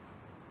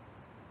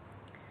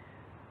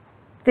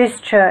 this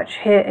church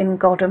here in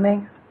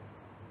Godalming,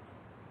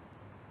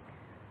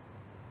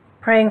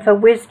 praying for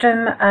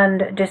wisdom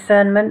and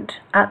discernment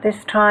at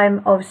this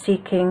time of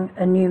seeking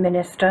a new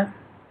minister,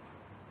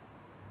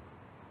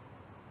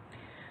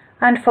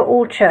 and for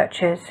all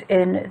churches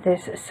in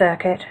this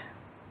circuit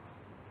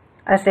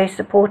as they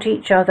support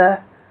each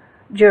other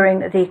during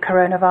the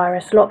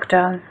coronavirus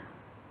lockdown.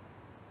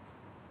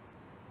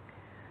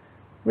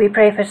 We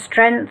pray for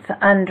strength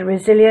and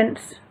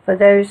resilience for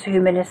those who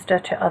minister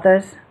to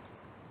others,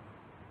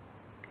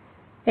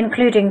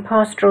 including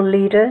pastoral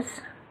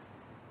leaders,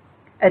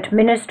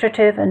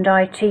 administrative and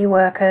IT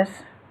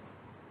workers,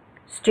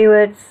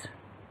 stewards,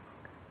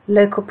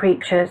 local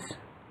preachers,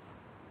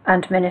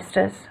 and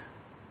ministers.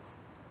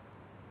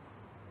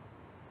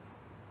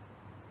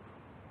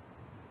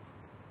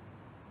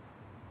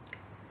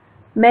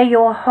 May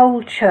your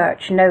whole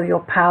church know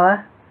your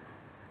power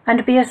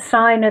and be a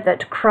sign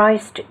that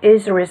Christ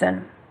is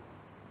risen.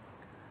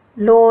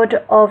 Lord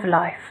of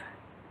life,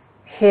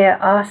 hear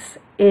us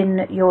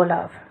in your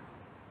love.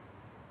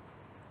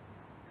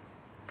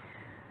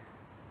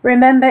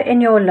 Remember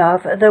in your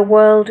love the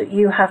world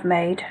you have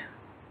made.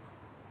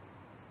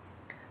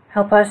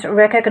 Help us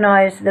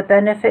recognize the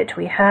benefit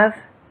we have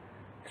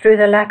through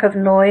the lack of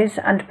noise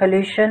and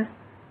pollution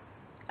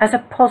as a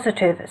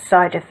positive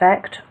side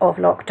effect of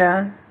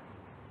lockdown.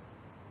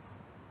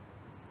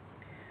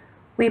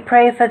 We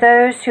pray for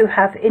those who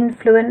have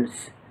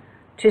influence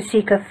to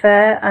seek a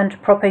fair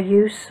and proper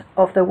use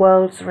of the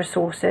world's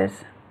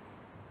resources.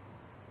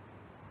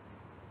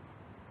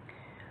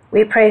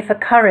 We pray for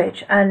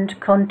courage and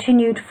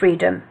continued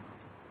freedom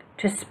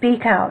to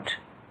speak out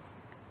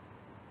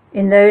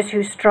in those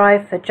who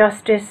strive for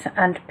justice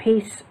and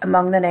peace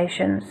among the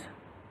nations.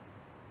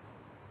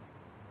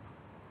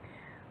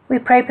 We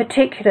pray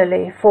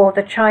particularly for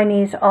the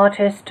Chinese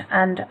artist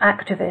and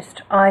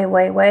activist Ai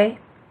Weiwei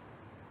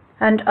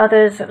and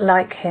others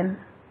like him.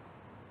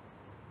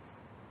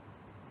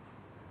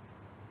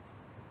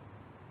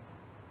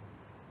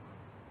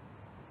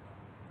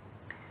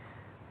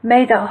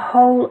 May the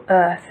whole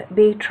earth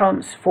be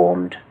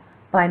transformed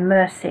by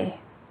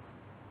mercy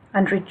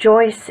and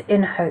rejoice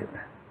in hope.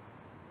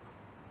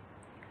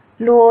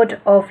 Lord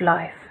of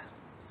life,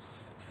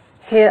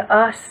 hear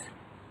us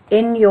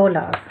in your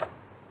love.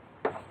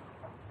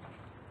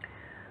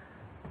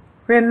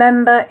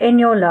 Remember in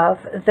your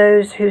love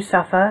those who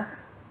suffer.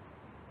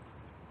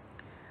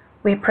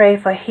 We pray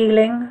for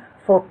healing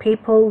for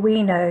people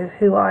we know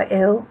who are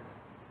ill,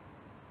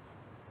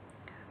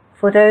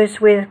 for those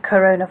with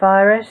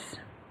coronavirus,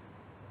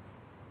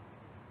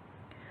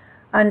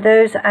 and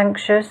those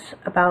anxious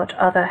about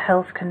other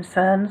health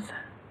concerns.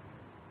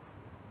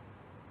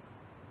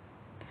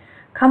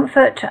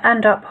 Comfort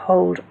and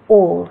uphold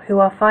all who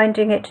are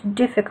finding it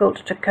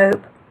difficult to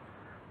cope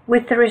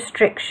with the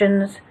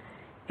restrictions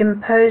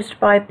imposed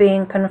by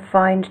being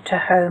confined to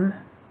home.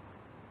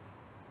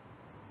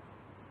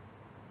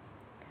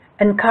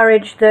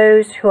 Encourage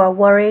those who are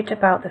worried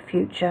about the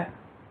future.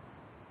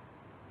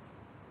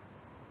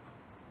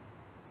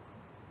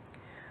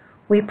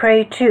 We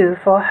pray too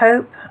for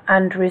hope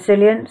and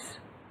resilience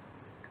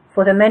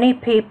for the many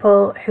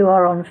people who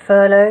are on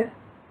furlough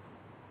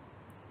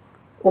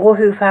or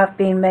who have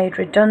been made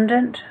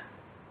redundant,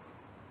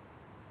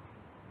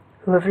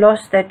 who have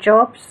lost their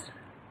jobs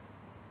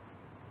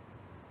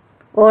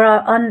or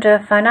are under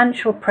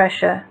financial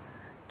pressure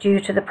due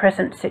to the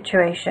present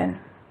situation.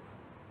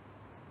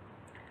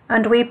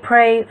 And we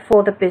pray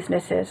for the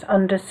businesses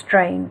under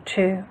strain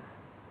too.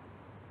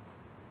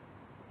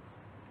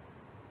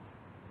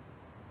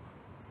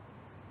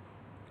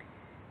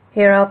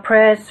 Hear our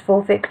prayers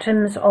for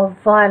victims of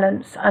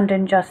violence and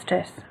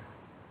injustice,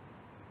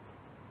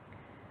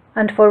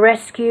 and for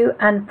rescue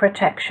and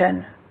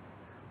protection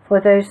for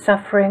those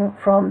suffering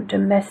from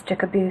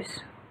domestic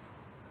abuse.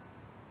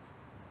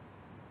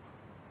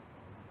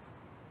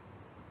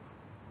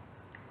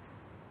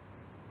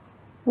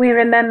 We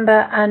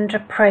remember and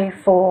pray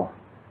for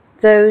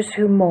those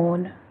who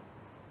mourn,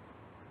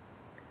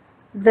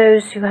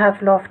 those who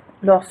have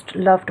lost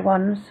loved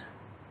ones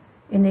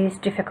in these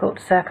difficult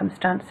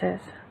circumstances.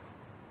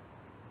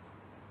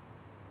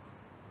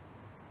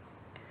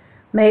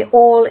 May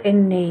all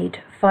in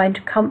need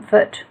find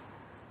comfort,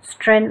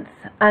 strength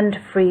and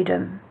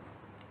freedom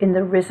in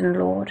the risen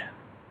Lord.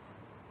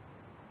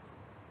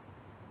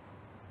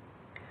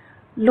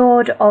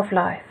 Lord of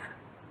life,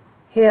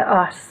 hear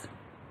us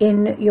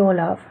in your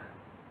love.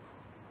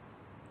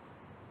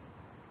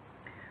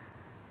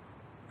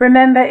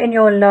 Remember in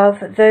your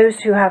love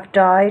those who have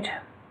died,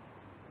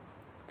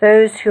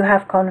 those who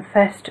have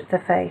confessed the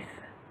faith,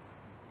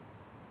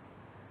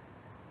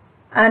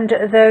 and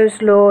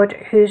those, Lord,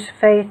 whose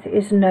faith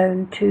is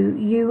known to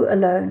you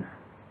alone.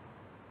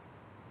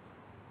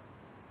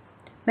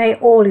 May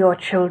all your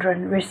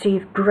children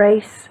receive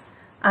grace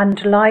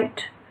and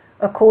light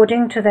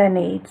according to their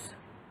needs,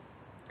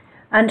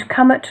 and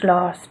come at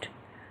last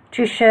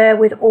to share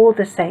with all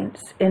the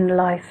saints in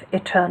life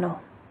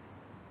eternal.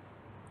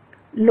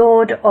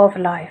 Lord of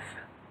life,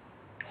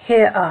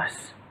 hear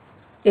us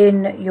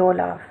in your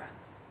love.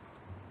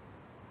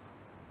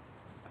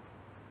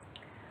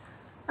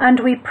 And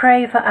we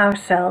pray for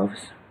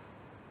ourselves.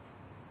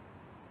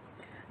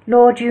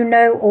 Lord, you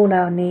know all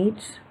our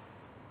needs.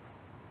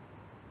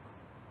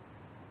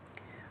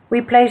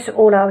 We place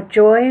all our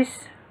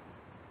joys,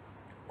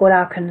 all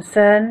our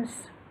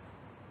concerns,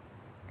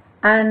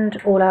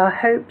 and all our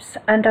hopes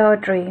and our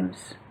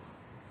dreams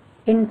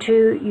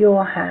into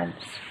your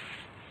hands.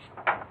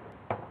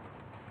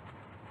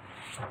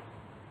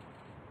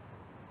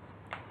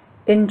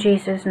 In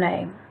Jesus'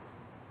 name,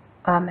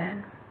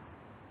 Amen.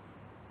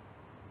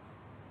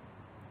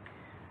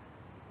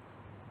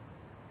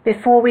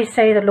 Before we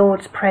say the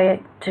Lord's Prayer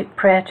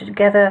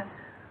together,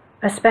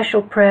 a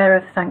special prayer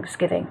of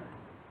thanksgiving.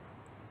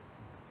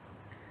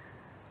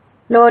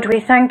 Lord, we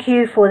thank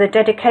you for the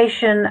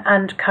dedication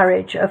and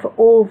courage of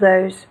all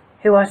those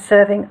who are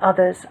serving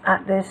others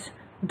at this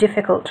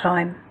difficult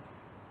time.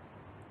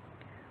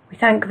 We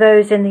thank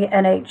those in the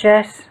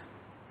NHS,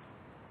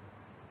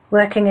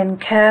 working in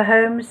care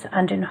homes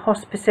and in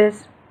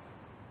hospices,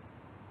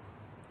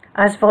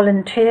 as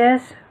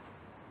volunteers,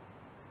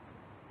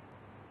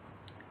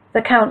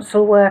 the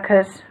council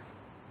workers,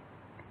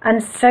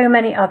 and so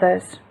many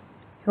others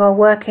who are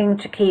working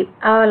to keep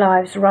our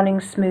lives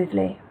running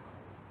smoothly.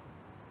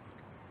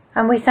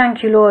 And we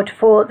thank you, Lord,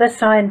 for the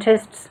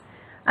scientists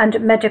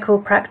and medical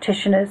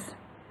practitioners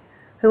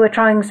who are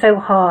trying so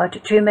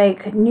hard to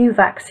make new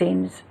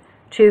vaccines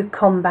to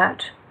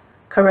combat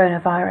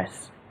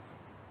coronavirus.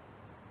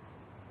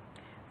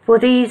 For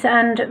these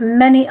and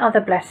many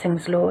other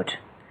blessings, Lord,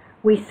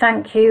 we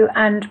thank you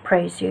and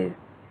praise you.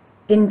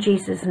 In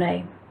Jesus'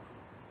 name,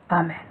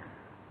 Amen.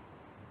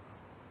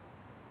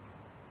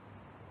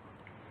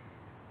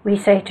 We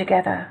say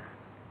together,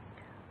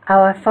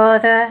 Our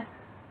Father,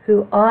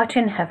 who art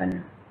in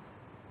heaven,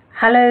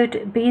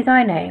 hallowed be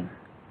thy name.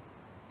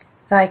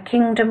 Thy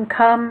kingdom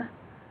come,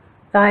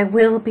 thy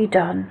will be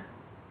done,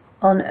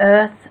 on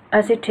earth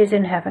as it is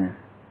in heaven.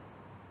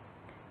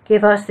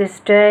 Give us this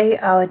day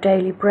our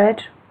daily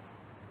bread,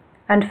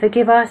 and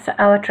forgive us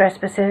our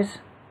trespasses,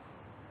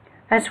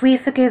 as we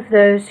forgive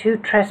those who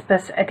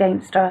trespass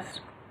against us.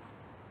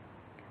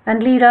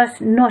 And lead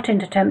us not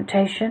into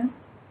temptation,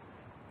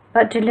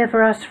 but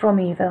deliver us from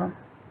evil.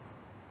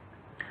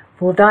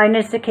 For thine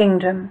is the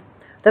kingdom,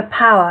 the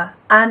power,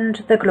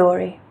 and the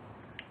glory,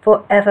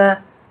 for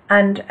ever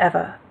and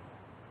ever.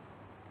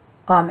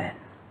 Amen.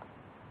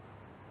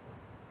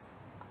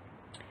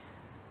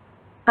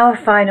 Our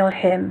final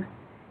hymn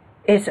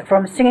is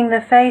from Singing the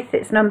Faith.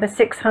 It's number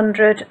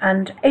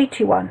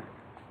 681,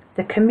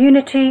 The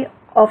Community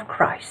of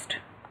Christ.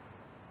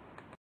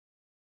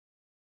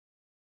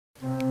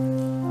 For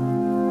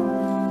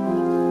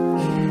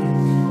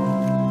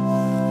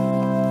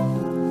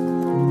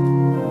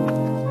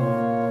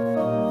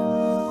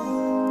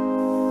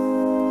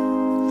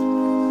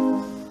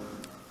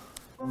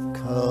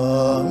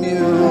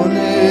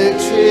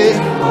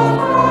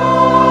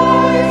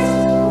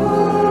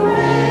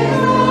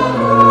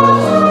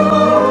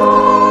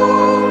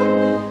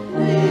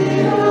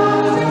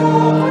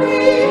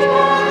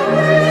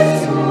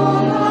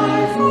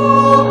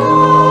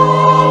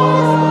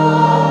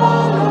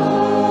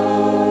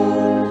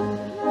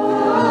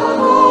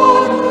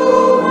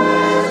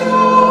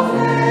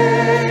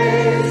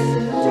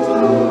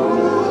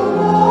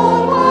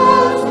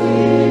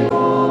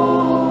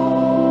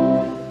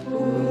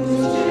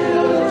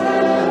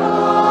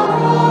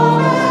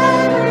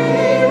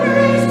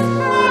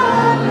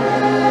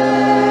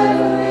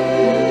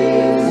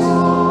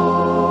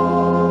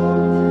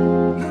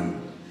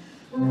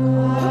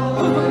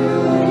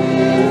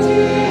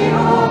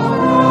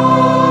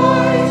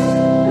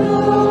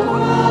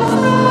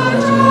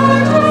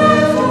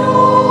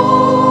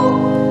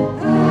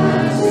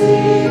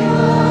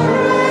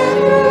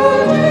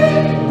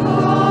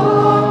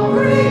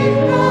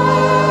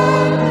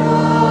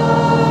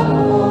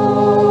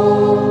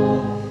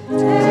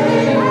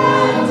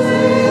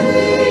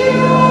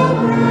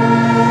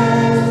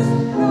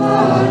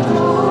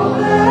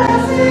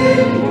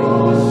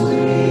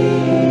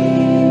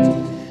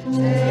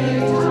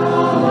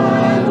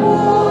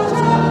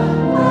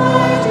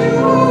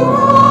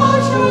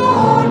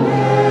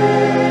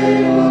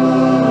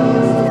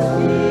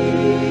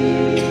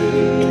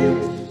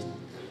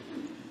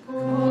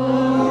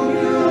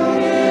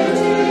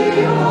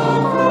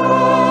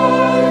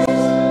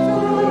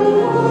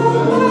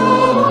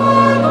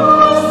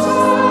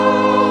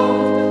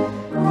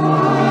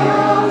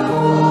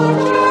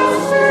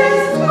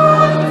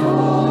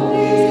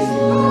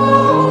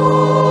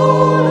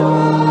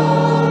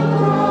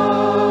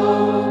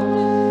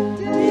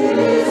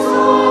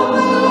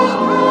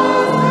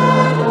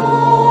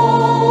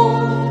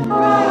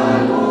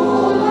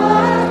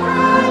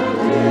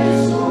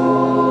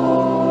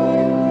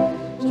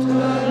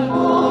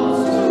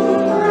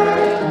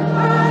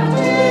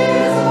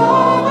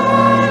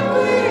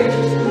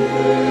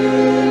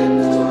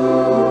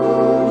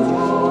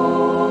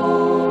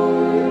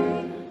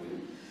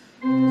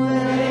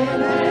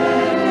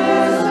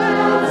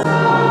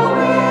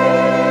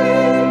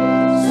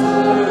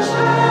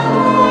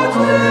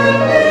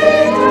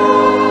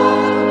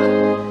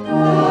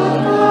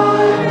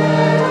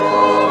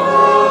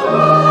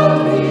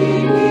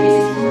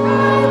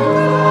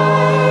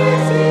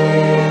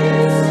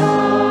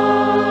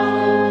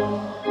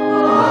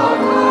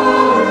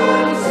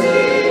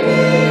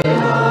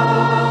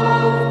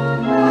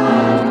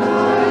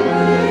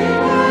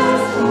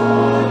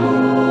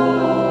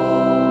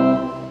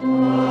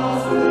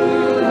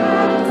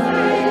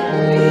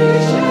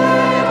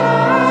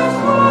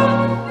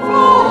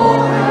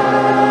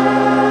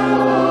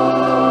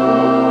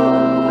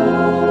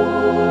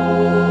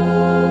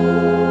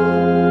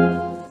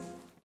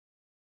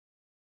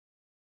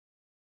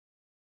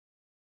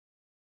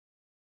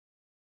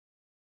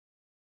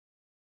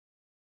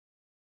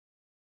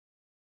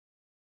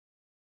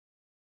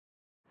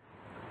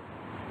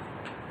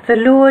The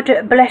Lord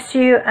bless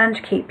you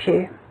and keep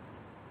you.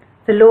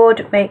 The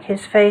Lord make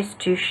his face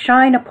to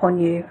shine upon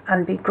you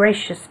and be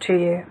gracious to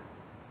you.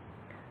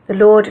 The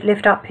Lord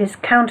lift up his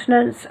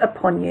countenance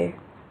upon you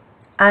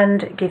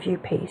and give you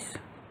peace.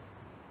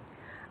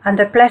 And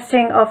the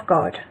blessing of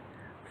God,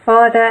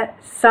 Father,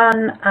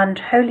 Son, and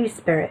Holy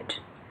Spirit,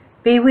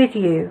 be with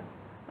you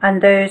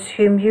and those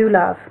whom you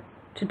love,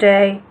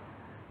 today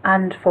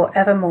and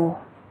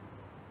forevermore.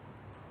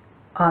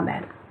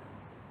 Amen.